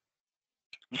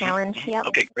 Challenge, yep.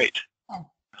 Okay, great.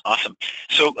 Awesome.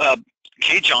 So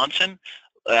Kay Johnson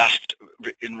asked,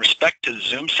 in respect to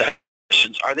Zoom sessions,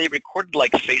 are they recorded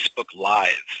like Facebook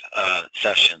Live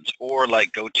sessions or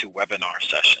like GoToWebinar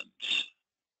sessions?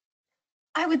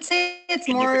 I would say it's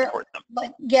Can more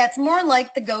like, yeah, it's more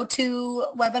like the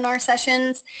GoToWebinar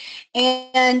sessions.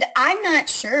 And I'm not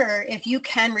sure if you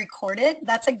can record it.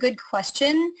 That's a good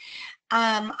question.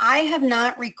 I have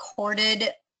not recorded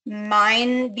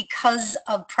mine because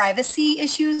of privacy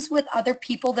issues with other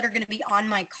people that are going to be on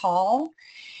my call.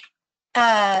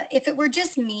 If it were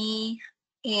just me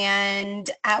and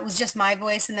it was just my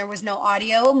voice and there was no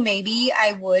audio, maybe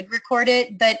I would record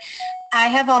it, but I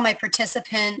have all my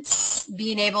participants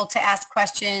being able to ask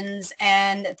questions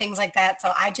and things like that,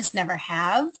 so I just never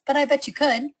have, but I bet you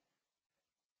could.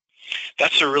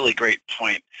 That's a really great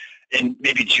point. And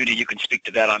maybe, Judy, you can speak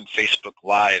to that on Facebook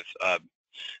Live.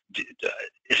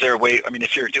 Is there a way, I mean,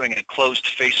 if you're doing a closed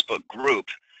Facebook group,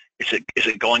 is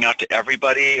it going out to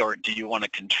everybody, or do you want to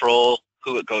control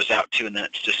who it goes out to, and then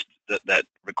it's just that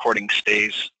recording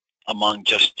stays among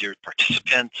just your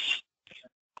participants?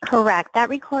 Correct. That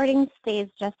recording stays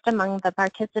just among the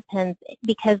participants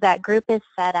because that group is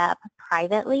set up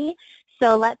privately.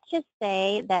 So let's just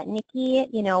say that Nikki,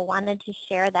 wanted to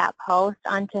share that post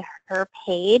onto her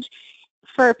page.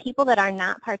 For people that are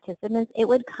not participants, it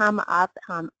would come up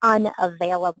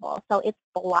unavailable. So it's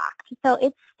blocked. So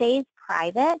it stays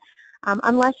private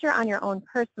unless you're on your own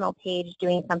personal page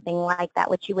doing something like that,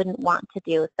 which you wouldn't want to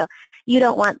do. So you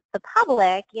don't want the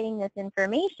public getting this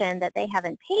information that they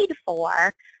haven't paid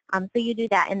for. So you do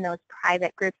that in those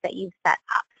private groups that you've set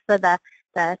up. So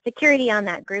the security on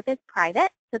that group is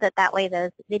private so that way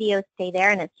those videos stay there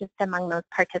and it's just among those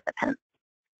participants.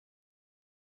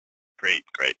 Great,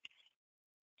 great.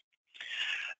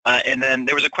 And then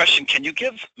there was a question, can you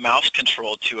give mouse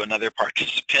control to another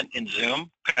participant in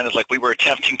Zoom? Kind of like we were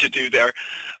attempting to do there.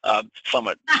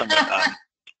 Somewhat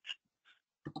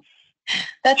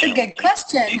That's a good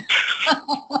question.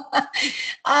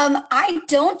 I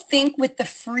don't think with the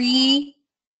free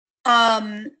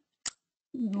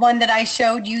one that I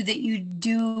showed you that you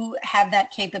do have that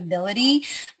capability,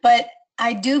 but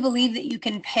I do believe that you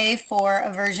can pay for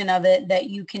a version of it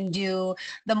that you can do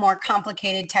the more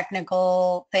complicated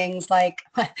technical things like,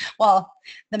 well,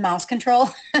 the mouse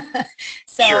control.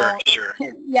 So, sure.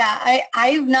 Yeah,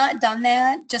 I've not done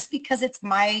that just because it's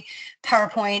my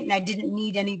PowerPoint and I didn't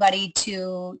need anybody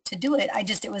to do it.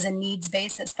 It was a needs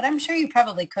basis, but I'm sure you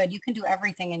probably could. You can do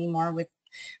everything anymore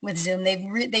with Zoom.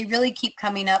 They really keep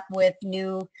coming up with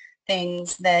new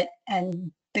things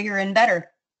and bigger and better.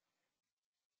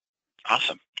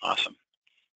 Awesome, awesome.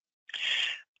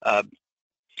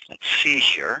 Let's see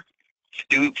here.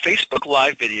 Do Facebook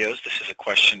Live videos, this is a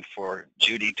question for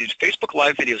Judy, do Facebook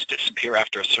Live videos disappear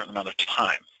after a certain amount of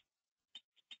time?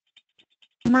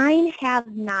 Mine have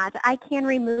not. I can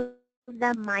remove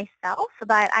them myself,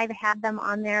 but I've had them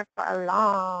on there for a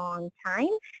long time,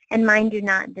 and mine do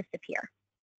not disappear.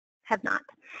 Have not.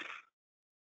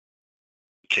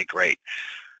 Okay, great.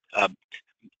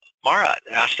 Mara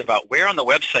asked about where on the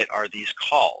website are these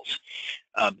calls.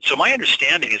 So my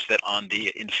understanding is that on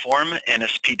the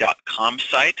informnsp.com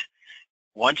site,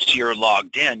 once you're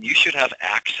logged in, you should have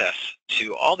access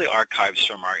to all the archives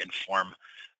from our IN.FORM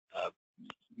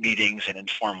meetings and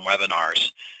IN.FORM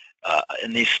webinars.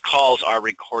 And these calls are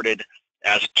recorded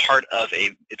as part of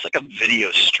it's like a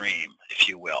video stream, if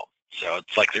you will. So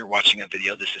it's like they're watching a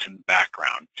video. This is in the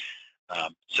background.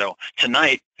 So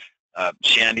tonight,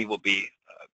 Shandy will be,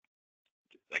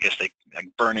 I guess like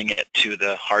burning it to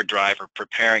the hard drive or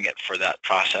preparing it for that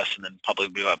process, and then probably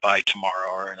by tomorrow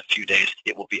or in a few days,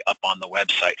 it will be up on the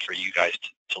website for you guys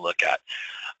to look at.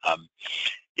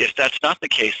 If that's not the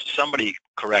case, somebody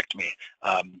correct me.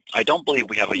 I don't believe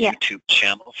we have a YouTube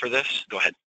channel for this. Go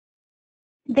ahead.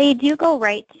 They do go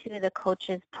right to the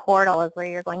coaches portal is where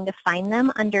you're going to find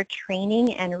them under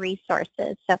training and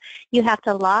resources. So you have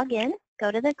to log in,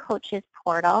 go to the coaches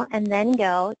portal, and then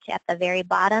go to at the very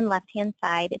bottom left-hand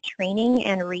side, training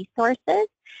and resources.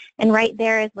 And right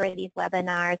there is where these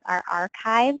webinars are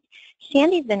archived.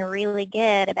 Shandy's been really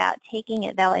good about taking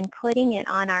it, though, and putting it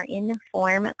on our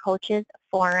IN.FORM Coaches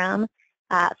Forum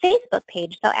Facebook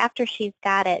page. So after she's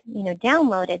got it,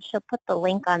 downloaded, she'll put the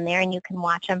link on there, and you can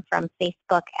watch them from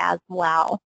Facebook as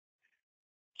well.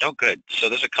 Oh, good. So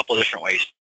there's a couple of different ways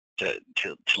to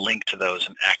link to those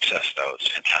and access those.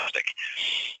 Fantastic.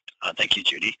 Thank you,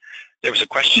 Judy. There was a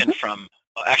question from,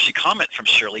 actually comment from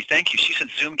Shirley. Thank you. She said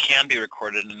Zoom can be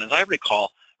recorded, and as I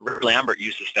recall, Rick Lambert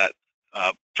uses that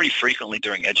pretty frequently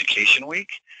during Education Week,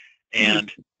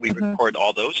 and we record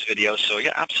all those videos. So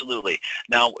yeah, absolutely.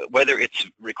 Now, whether it's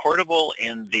recordable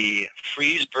in the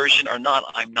freeze version or not,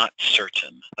 I'm not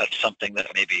certain. That's something that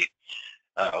maybe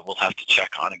we'll have to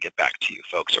check on and get back to you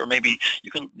folks. Or maybe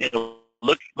you can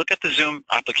look at the Zoom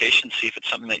application, see if it's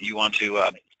something that you want to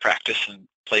practice and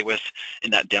play with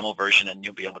in that demo version, and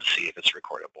you'll be able to see if it's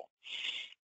recordable.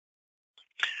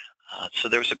 So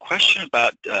there was a question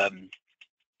about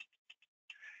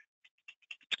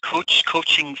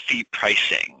coaching fee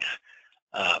pricing,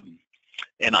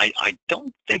 and I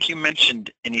don't think you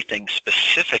mentioned anything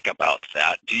specific about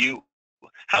that.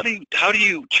 How do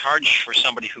you charge for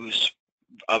somebody who's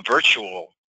a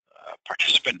virtual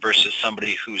participant versus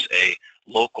somebody who's a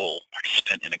local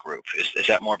participant in a group? Is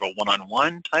that more of a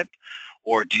one-on-one type,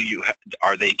 or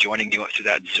are they joining you through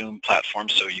that Zoom platform,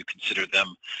 so you consider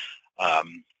them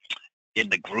in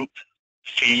the group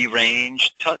fee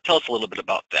range? Tell us a little bit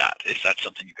about that, if that's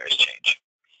something you guys change.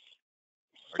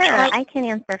 Sure, I can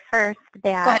answer first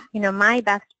that, my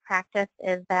best practice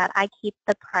is that I keep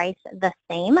the price the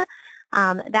same.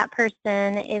 That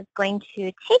person is going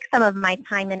to take some of my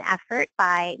time and effort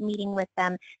by meeting with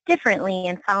them differently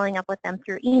and following up with them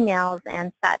through emails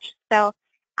and such. So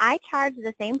I charge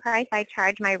the same price I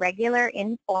charge my regular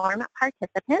IN.FORM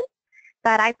participants,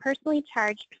 but I personally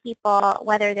charge people,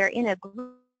 whether they're in a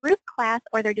group class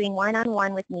or they're doing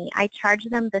one-on-one with me, I charge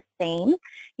them the same.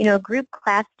 A group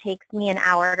class takes me an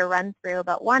hour to run through,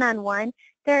 but one-on-one,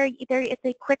 it's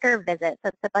a quicker visit.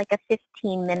 So it's like a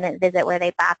 15-minute visit where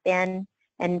they pop in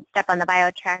and step on the bio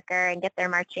tracker and get their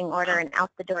marching order, and out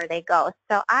the door they go.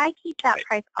 So I keep that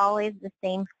price always the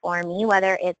same for me,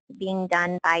 whether it's being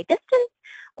done by distance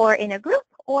or in a group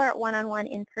or one-on-one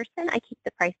in person. I keep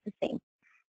the price the same.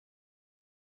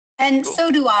 And so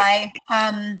do I.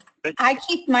 I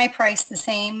keep my price the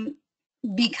same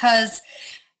because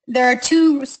there are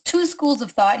two schools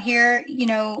of thought here.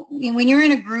 When you're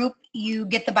in a group, you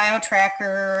get the bio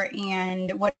tracker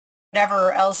and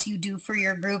whatever else you do for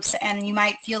your groups, and you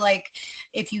might feel like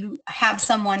if you have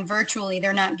someone virtually,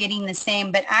 they're not getting the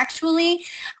same. But actually,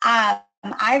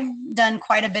 I've done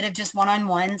quite a bit of just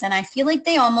one-on-ones, and I feel like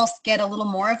they almost get a little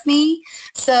more of me.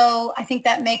 So I think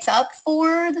that makes up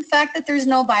for the fact that there's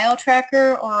no bio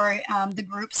tracker or the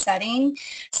group setting.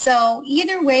 So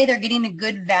either way, they're getting a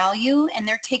good value, and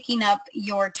they're taking up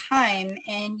your time,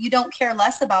 and you don't care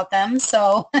less about them.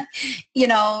 So,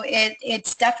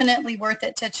 it's definitely worth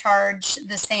it to charge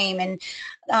the same. And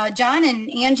John and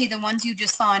Angie, the ones you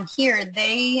just saw on here,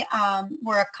 they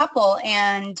were a couple,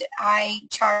 and I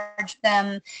charged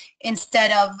them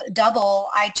instead of double.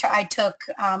 I took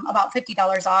about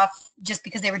 $50 off just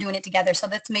because they were doing it together. So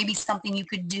that's maybe something you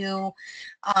could do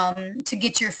to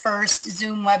get your first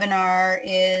Zoom webinar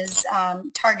is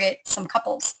target some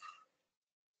couples.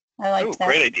 I like that.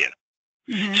 Great idea.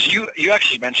 Mm-hmm. So you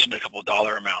actually mentioned a couple of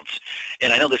dollar amounts,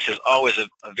 and I know this is always a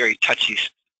very touchy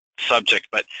subject,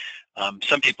 but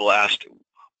some people asked,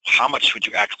 how much would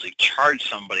you actually charge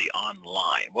somebody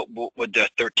online? What would the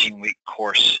 13-week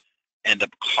course end up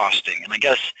costing? And I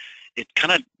guess it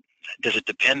kind of does it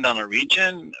depend on a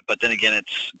region? But then again,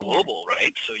 it's global,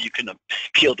 right? So you can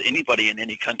appeal to anybody in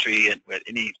any country and with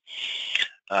any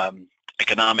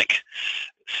economic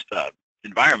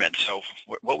environment. So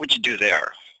what would you do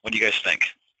there? What do you guys think?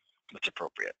 What's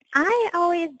appropriate? I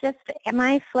always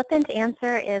my flippant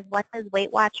answer is, what does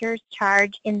Weight Watchers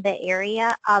charge in the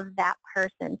area of that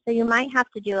person? So you might have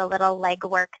to do a little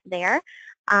legwork there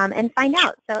and find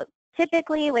out. So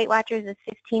typically Weight Watchers is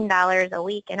 $15 a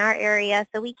week in our area,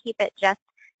 so we keep it just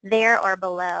there or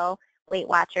below Weight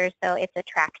Watchers, so it's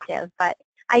attractive. But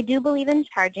I do believe in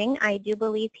charging. I do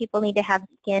believe people need to have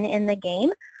skin in the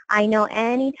game. I know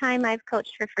anytime I've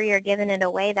coached for free or given it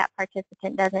away, that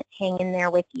participant doesn't hang in there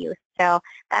with you. So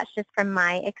that's just from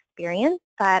my experience.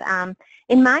 But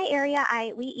in my area,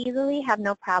 we easily have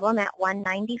no problem at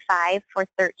 $195 for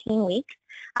 13 weeks.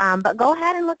 But go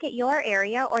ahead and look at your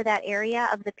area or that area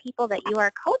of the people that you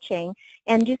are coaching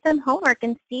and do some homework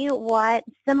and see what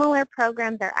similar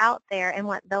programs are out there and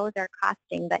what those are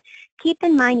costing. But keep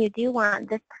in mind, you do want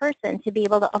this person to be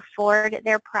able to afford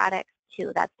their products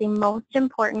too. That's the most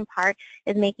important part,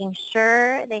 is making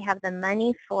sure they have the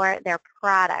money for their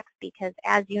products, because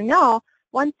as you know,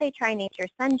 once they try Nature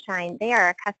Sunshine, they are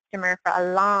a customer for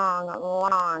a long,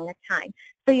 long time.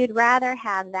 So you'd rather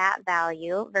have that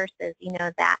value versus,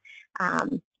 that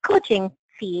coaching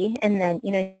fee, and then,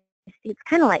 it's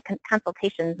kind of like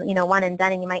consultations, one and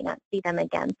done, and you might not see them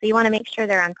again. So you want to make sure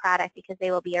they're on product, because they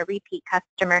will be a repeat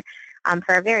customer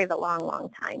for a very long, long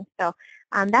time. So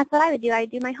that's what I would do. I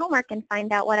would do my homework and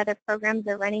find out what other programs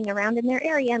are running around in their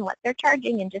area and what they're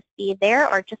charging, and just be there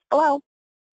or just below.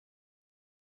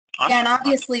 Awesome. Yeah, and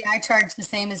obviously I charge the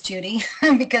same as Judy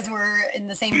because we're in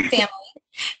the same family.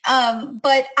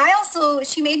 But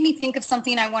she made me think of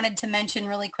something I wanted to mention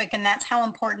really quick, and that's how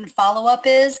important follow-up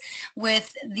is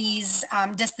with these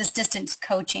this distance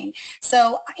coaching.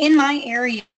 So in my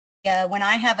area, when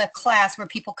I have a class where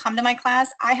people come to my class,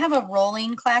 I have a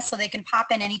rolling class, so they can pop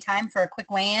in anytime for a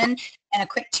quick weigh-in and a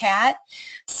quick chat.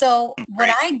 So what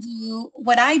I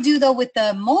do though with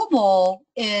the mobile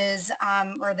is,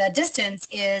 or the distance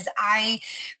is, I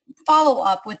follow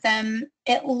up with them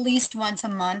at least once a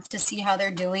month to see how they're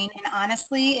doing. And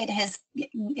honestly, it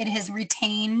has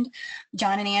retained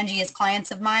John and Angie as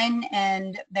clients of mine,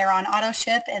 and they're on auto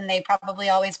ship, and they probably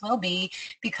always will be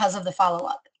because of the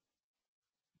follow-up.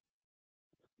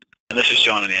 And this is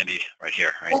John and Andy right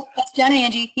here, right? Oh, that's John and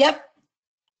Angie. Yep.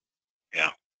 Yeah,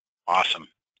 awesome.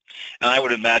 And I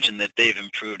would imagine that they've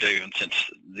improved even since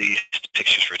these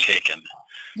pictures were taken.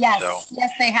 Yes, so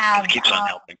yes, they have. It keeps on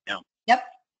helping. Yeah. Yep.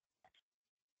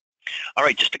 All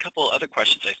right, just a couple other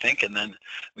questions, I think, and then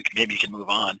maybe you can move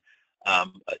on.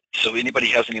 So anybody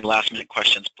has any last-minute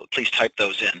questions, please type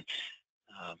those in.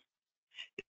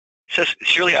 It says,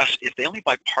 Shirley asks, if they only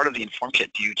buy part of the IN.FORM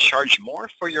kit, do you charge more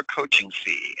for your coaching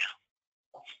fee?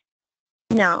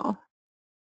 No.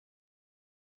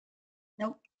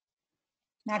 Nope.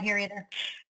 Not here either.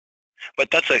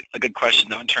 But that's a good question,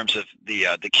 though, in terms of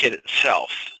the kit itself.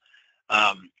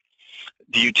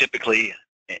 Do you typically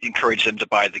encourage them to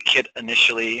buy the kit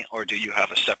initially, or do you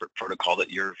have a separate protocol that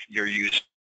you're using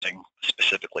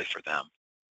specifically for them?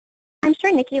 I'm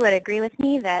sure Nikki would agree with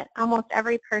me that almost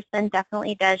every person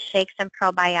definitely does shakes and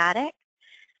probiotics.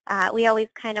 We always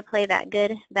kind of play that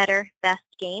good, better, best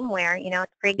game where,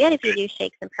 it's pretty good if you do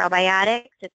shakes and probiotics.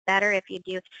 It's better if you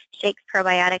do shakes,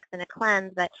 probiotics, and a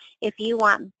cleanse. But if you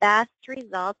want best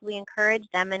results, we encourage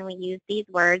them, and we use these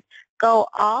words: go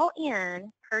all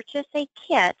in, purchase a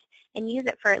kit, and use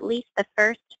it for at least the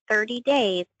first 30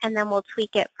 days, and then we'll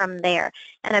tweak it from there.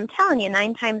 And I'm telling you,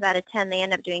 9 times out of 10, they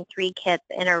end up doing 3 kits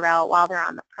in a row while they're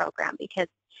on the program, because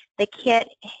the kit,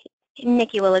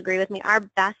 Nikki will agree with me, our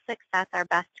best success, our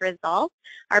best results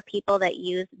are people that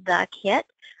use the kit.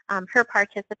 Her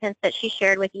participants that she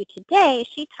shared with you today,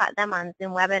 she taught them on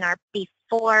Zoom webinar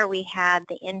before we had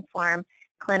the IN.FORM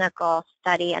clinical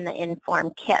study and the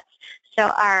IN.FORM kits. So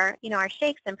our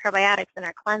shakes and probiotics and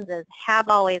our cleanses have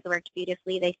always worked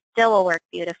beautifully. They still will work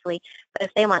beautifully. But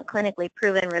if they want clinically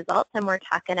proven results, and we're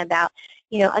talking about,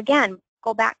 again,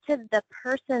 go back to the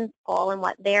person's goal and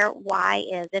what their why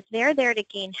is. If they're there to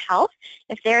gain health,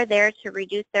 if they're there to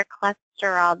reduce their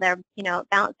cholesterol,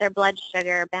 balance their blood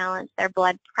sugar, balance their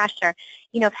blood pressure,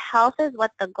 if health is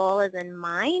what the goal is in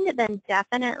mind, then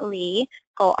definitely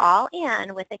go all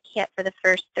in with a kit for the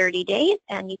first 30 days,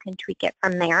 and you can tweak it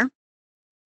from there.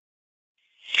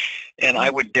 And I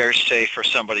would dare say, for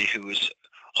somebody who's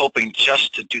hoping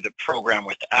just to do the program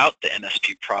without the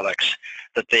NSP products,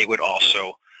 that they would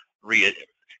also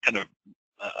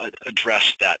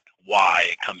address that why,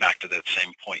 and come back to that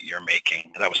same point you're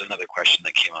making. That was another question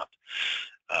that came up.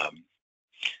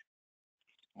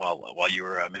 while you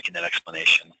were making that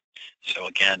explanation. So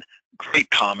again, great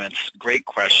comments, great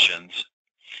questions.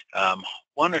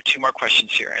 One or two more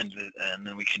questions here, and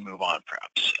then we can move on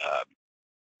perhaps.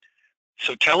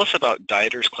 So tell us about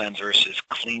Dieter's Cleanse versus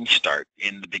Clean Start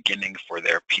in the beginning for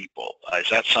their people. Is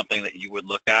that something that you would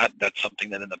look at? That's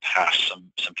something that in the past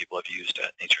some people have used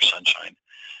at Nature Sunshine.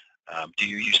 Do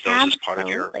you use those as part of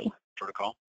your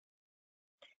protocol?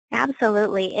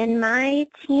 Absolutely. In my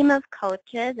team of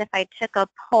coaches, if I took a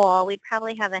poll, we'd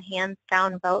probably have a hands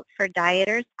down vote for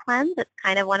Dieter's Cleanse. It's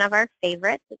kind of one of our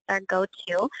favorites. It's our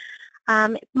go-to.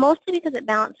 Mostly because it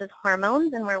balances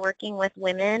hormones, and we're working with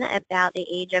women about the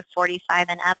age of 45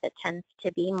 and up. It tends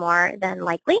to be more than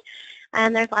likely.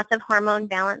 And there's lots of hormone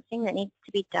balancing that needs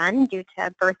to be done due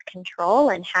to birth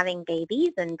control and having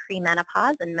babies and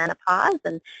premenopause and menopause.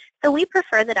 And so we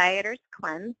prefer the Dieter's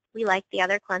Cleanse. We like the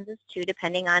other cleanses too,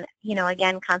 depending on,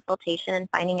 again, consultation and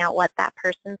finding out what that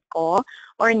person's goal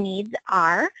or needs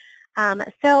are.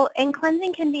 And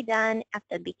cleansing can be done at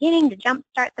the beginning to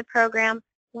jumpstart the program.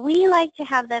 We like to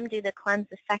have them do the cleanse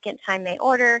the second time they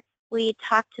order. We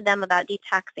talk to them about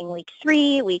detoxing week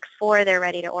 3. Week 4, they're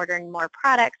ready to order more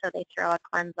products, so they throw a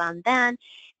cleanse on then.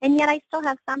 And yet I still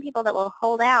have some people that will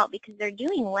hold out because they're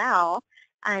doing well,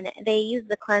 and they use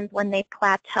the cleanse when they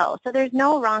plateau. So there's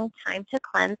no wrong time to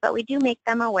cleanse, but we do make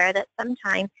them aware that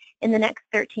sometime in the next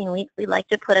 13 weeks, we'd like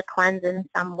to put a cleanse in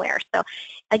somewhere. So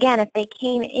again, if they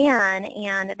came in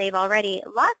and they've already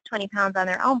lost 20 pounds on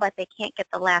their own, but they can't get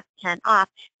the last 10 off,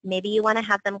 maybe you want to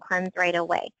have them cleanse right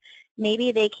away.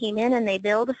 Maybe they came in and they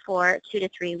build for 2 to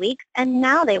 3 weeks, and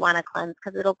now they want to cleanse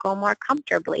because it'll go more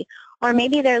comfortably. Or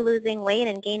maybe they're losing weight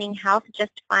and gaining health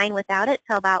just fine without it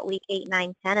till about week 8,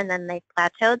 9, 10, and then they've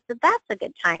plateaued. So that's a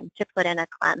good time to put in a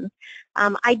cleanse.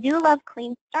 I do love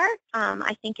Clean Start.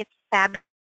 I think it's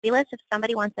fabulous if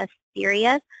somebody wants a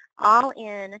serious,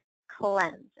 all-in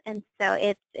cleanse. And so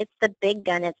it's the big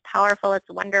gun. It's powerful. It's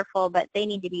wonderful, but they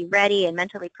need to be ready and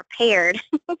mentally prepared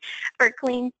for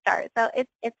Clean Start. So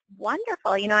it's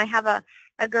wonderful. I have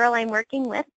a girl I'm working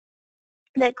with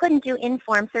that couldn't do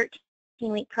IN.FORM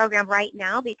 13-week program right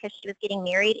now because she was getting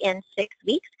married in 6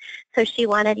 weeks. So she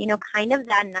wanted, kind of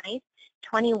that nice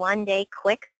 21-day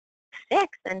quick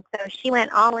fix. And so she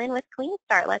went all in with Clean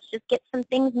Start. Let's just get some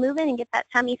things moving and get that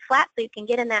tummy flat so you can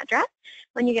get in that dress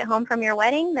when you get home from your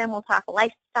wedding. Then we'll talk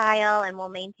lifestyle, and we'll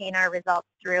maintain our results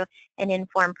through an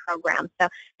IN.FORM program. So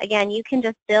again, you can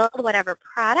just build whatever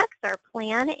products or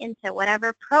plan into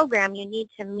whatever program you need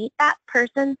to meet that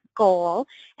person's goal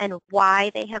and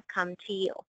why they have come to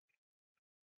you.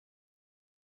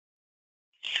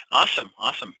 Awesome,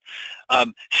 awesome.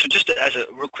 So just as a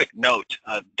real quick note,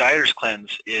 Dieter's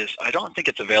Cleanse is, I don't think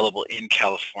it's available in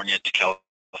California to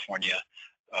California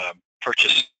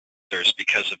purchasers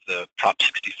because of the Prop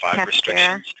 65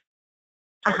 restrictions.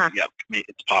 Yeah,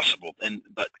 it's possible,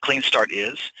 but Clean Start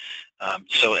is.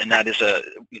 And that is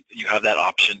you have that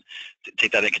option to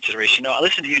take that into consideration. No,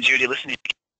 listen to you, Judy. Listen to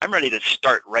you. I'm ready to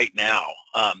start right now.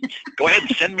 Go ahead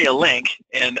and send me a link,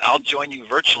 and I'll join you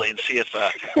virtually and see if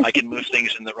I can move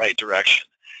things in the right direction.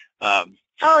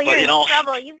 Oh, you're in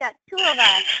trouble. You've got 2 of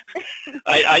us.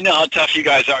 I know how tough you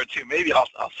guys are, too. Maybe I'll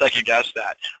second guess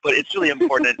that. But it's really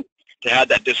important to have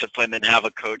that discipline and have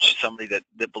a coach, somebody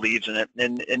that believes in it.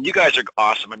 And you guys are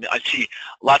awesome. I mean, I see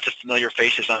lots of familiar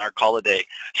faces on our call today.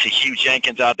 I see Hugh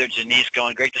Jenkins out there, Janice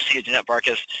going. Great to see you, Jeanette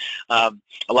Barkas. A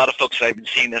lot of folks that I've been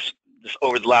seeing this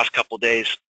over the last couple of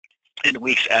days and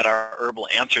weeks at our Herbal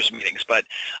Answers meetings. But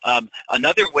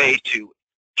another way to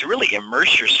really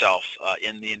immerse yourself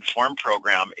in the IN.FORM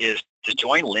program is to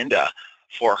join Linda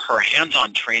for her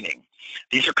hands-on training.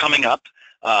 These are coming up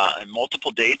in multiple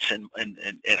dates, and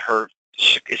her,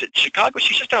 is it Chicago?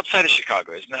 She's just outside of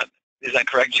Chicago, is that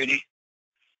correct, Judy?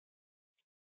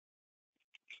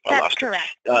 That's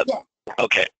correct. Yeah.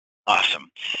 Okay,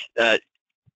 awesome.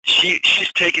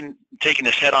 She's taking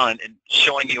this head on and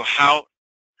showing you how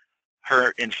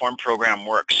her IN.FORM program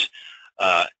works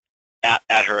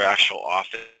at her actual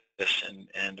office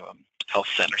and health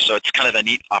center. So it's kind of a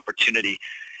neat opportunity.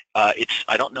 I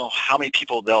don't know how many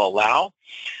people they'll allow.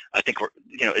 I think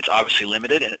it's obviously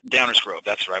limited, and Downers Grove,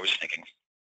 that's what I was thinking.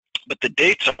 But the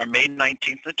dates are May 19th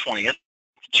and the 20th,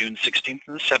 June 16th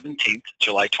and the 17th,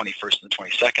 July 21st and the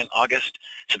 22nd, August,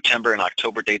 September, and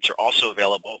October dates are also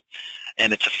available.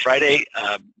 And it's a Friday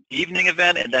evening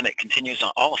event, and then it continues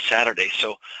on all Saturday.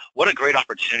 So what a great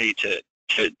opportunity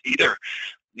to either,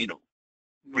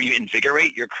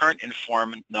 reinvigorate your current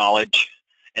IN.FORM knowledge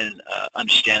and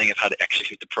understanding of how to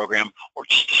execute the program, or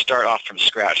just to start off from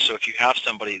scratch. So if you have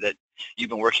somebody that you've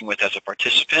been working with as a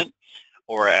participant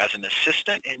or as an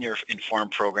assistant in your IN.FORM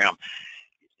program,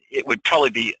 it would probably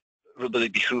be really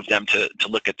behoove them to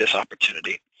look at this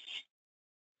opportunity.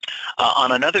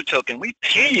 On another token, we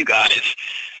pay you guys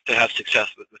to have success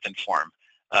with IN.FORM.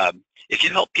 If you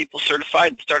help people certify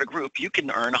and start a group, you can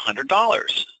earn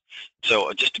 $100.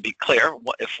 So just to be clear,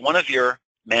 if one of your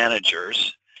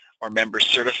managers or members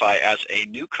certify as a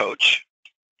new coach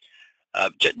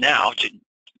now,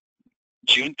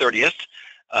 June 30th,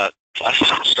 plus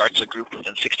starts a group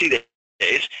within 60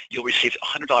 days, you'll receive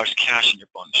 $100 cash in your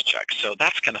bonus check. So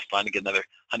that's kind of fun to get another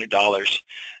 $100.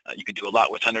 You can do a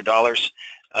lot with $100,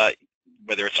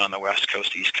 whether it's on the West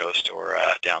Coast, East Coast, or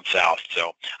down south. So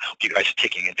I hope you guys are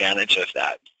taking advantage of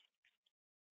that.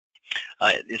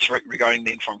 It's regarding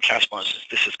the IN.FORM cash bonuses.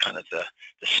 This is kind of the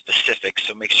specifics,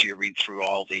 so make sure you read through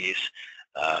all these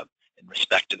in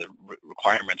respect to the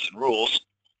requirements and rules.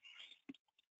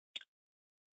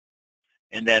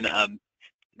 And then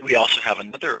we also have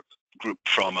another group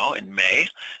promo in May.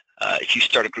 If you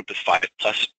start a group with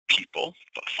 5+ people,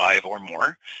 5 or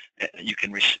more, you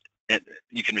can receive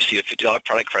a $50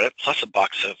 product credit plus a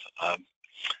box of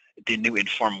the new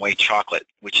IN.FORM Whey chocolate,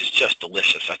 which is just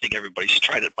delicious. I think everybody's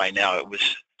tried it by now. It was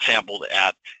sampled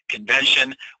at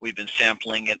convention. We've been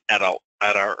sampling it at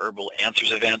our Herbal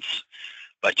Answers events.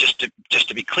 But just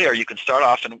to be clear, you can start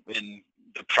off in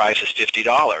the price is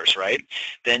 $50, right?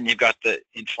 Then you've got the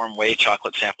IN.FORM Whey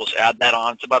chocolate samples. Add that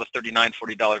on. It's about a $39,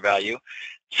 $40 value.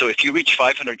 So if you reach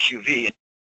 500 QV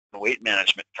in weight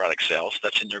management product sales,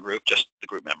 that's in your group, just the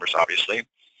group members, obviously,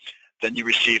 then you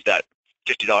receive that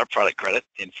 $50 product credit,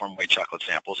 the IN.FORM Whey chocolate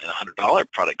samples, and a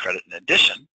 $100 product credit in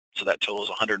addition. So that totals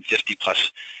 $150 plus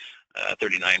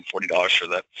 $39, $40 for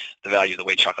the value of the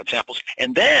Whey chocolate samples.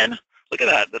 And then, look at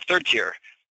that, the third tier,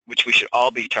 which we should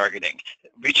all be targeting.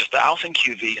 Reach 1,000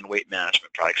 QV in weight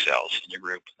management product sales in your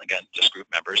group, again, just group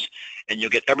members, and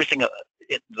you'll get everything,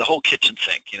 the whole kitchen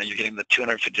sink. You know, you're getting the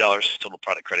 $250 total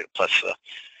product credit plus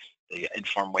the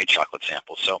IN.FORM Whey chocolate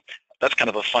samples. So that's kind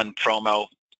of a fun promo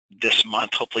this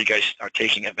month. Hopefully you guys are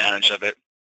taking advantage of it.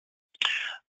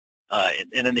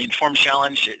 And then the IN.FORM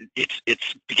challenge,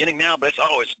 it's beginning now, but it's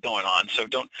always going on. So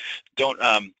don't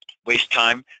waste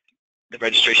time. The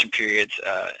registration period's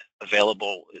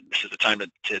available. This is the time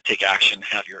to take action,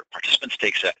 have your participants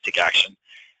take action.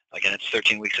 Again, it's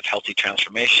 13 weeks of healthy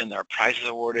transformation. There are prizes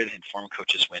awarded. IN.FORM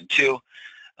coaches win too,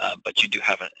 but you do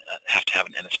have to have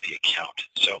an NSP account.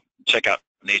 So check out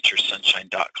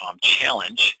naturesunshine.com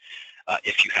challenge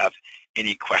if you have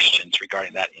any questions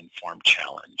regarding that IN.FORM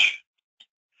challenge.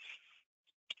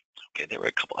 Okay, there were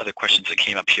a couple other questions that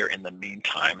came up here in the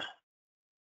meantime.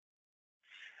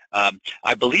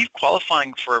 I believe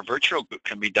qualifying for a virtual group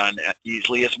can be done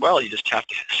easily as well. You just have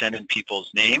to send in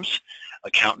people's names,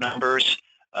 account numbers,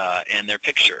 and their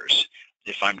pictures,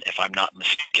 if I'm not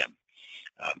mistaken.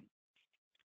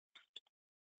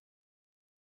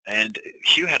 And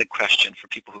Hugh had a question for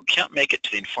people who can't make it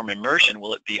to the IN.FORM immersion.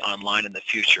 Will it be online in the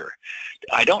future?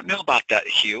 I don't know about that,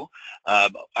 Hugh.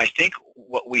 I think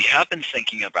what we have been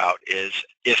thinking about is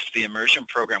if the immersion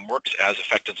program works as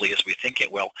effectively as we think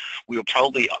it will, we will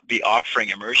probably be offering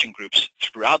immersion groups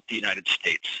throughout the United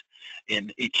States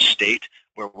in each state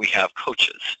where we have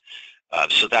coaches.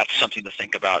 So that's something to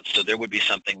think about. So there would be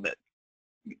something that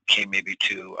came maybe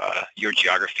to your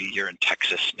geography. You're in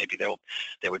Texas. Maybe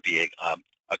there would be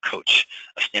a coach,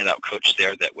 a standout coach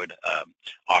there that would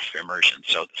offer immersion.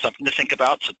 So something to think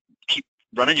about. So keep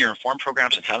running your IN.FORM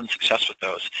programs and having success with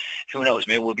those. Who knows,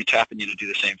 maybe we'll be tapping you to do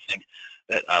the same thing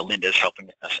that Linda is helping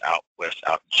us out with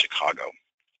out in Chicago.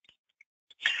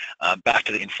 Back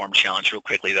to the IN.FORM challenge real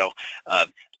quickly though.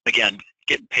 Again,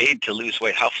 get paid to lose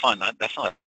weight. How fun. That's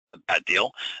not a bad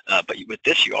deal. But with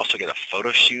this, you also get a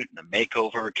photo shoot and a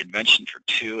makeover, a convention for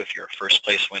 2 if you're a first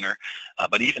place winner.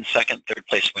 But even second, third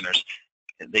place winners,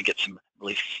 they get some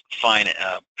really fine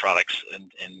products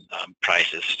and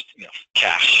prizes, you know,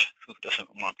 cash. Who doesn't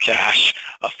want cash?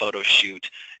 A photo shoot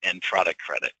and product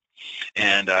credit.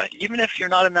 And even if you're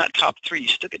not in that top 3, you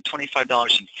still get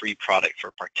 $25 in free product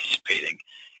for participating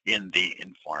in the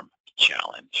IN.FORM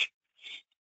challenge.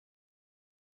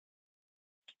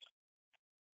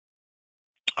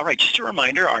 All right, just a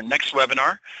reminder, our next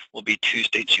webinar will be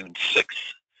Tuesday, June 6th.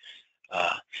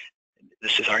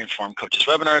 This is our IN.FORM Coaches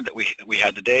webinar that we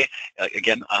had today.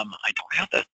 Again, I don't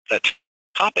have that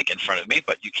topic in front of me,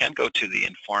 but you can go to the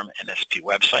IN.FORM NSP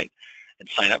website and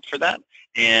sign up for that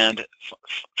and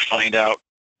find out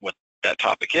what that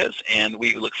topic is. And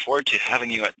we look forward to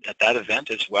having you at that event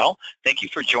as well. Thank you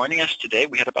for joining us today.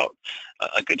 We had about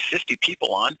a good 50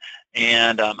 people on,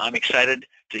 and I'm excited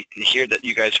to hear that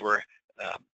you guys were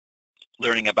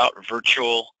learning about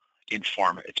virtual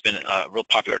IN.FORM. It's been a real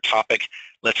popular topic.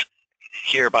 Let's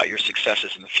hear about your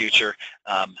successes in the future.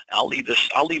 I'll leave this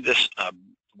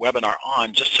webinar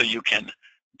on just so you can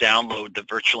download the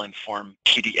virtual IN.FORM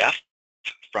PDF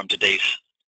from today's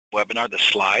webinar, the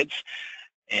slides.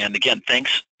 And again,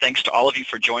 thanks to all of you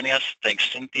for joining us.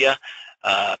 Thanks, Cynthia.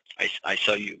 I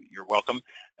saw you. You're welcome.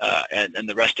 And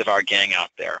the rest of our gang out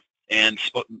there. And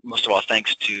most of all,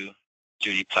 thanks to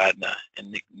Judy Pladna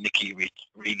and Nikki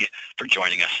Rieg for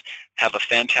joining us. Have a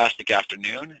fantastic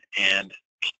afternoon and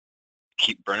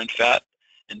keep burning fat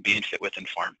and being fit with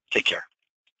IN.FORM. Take care.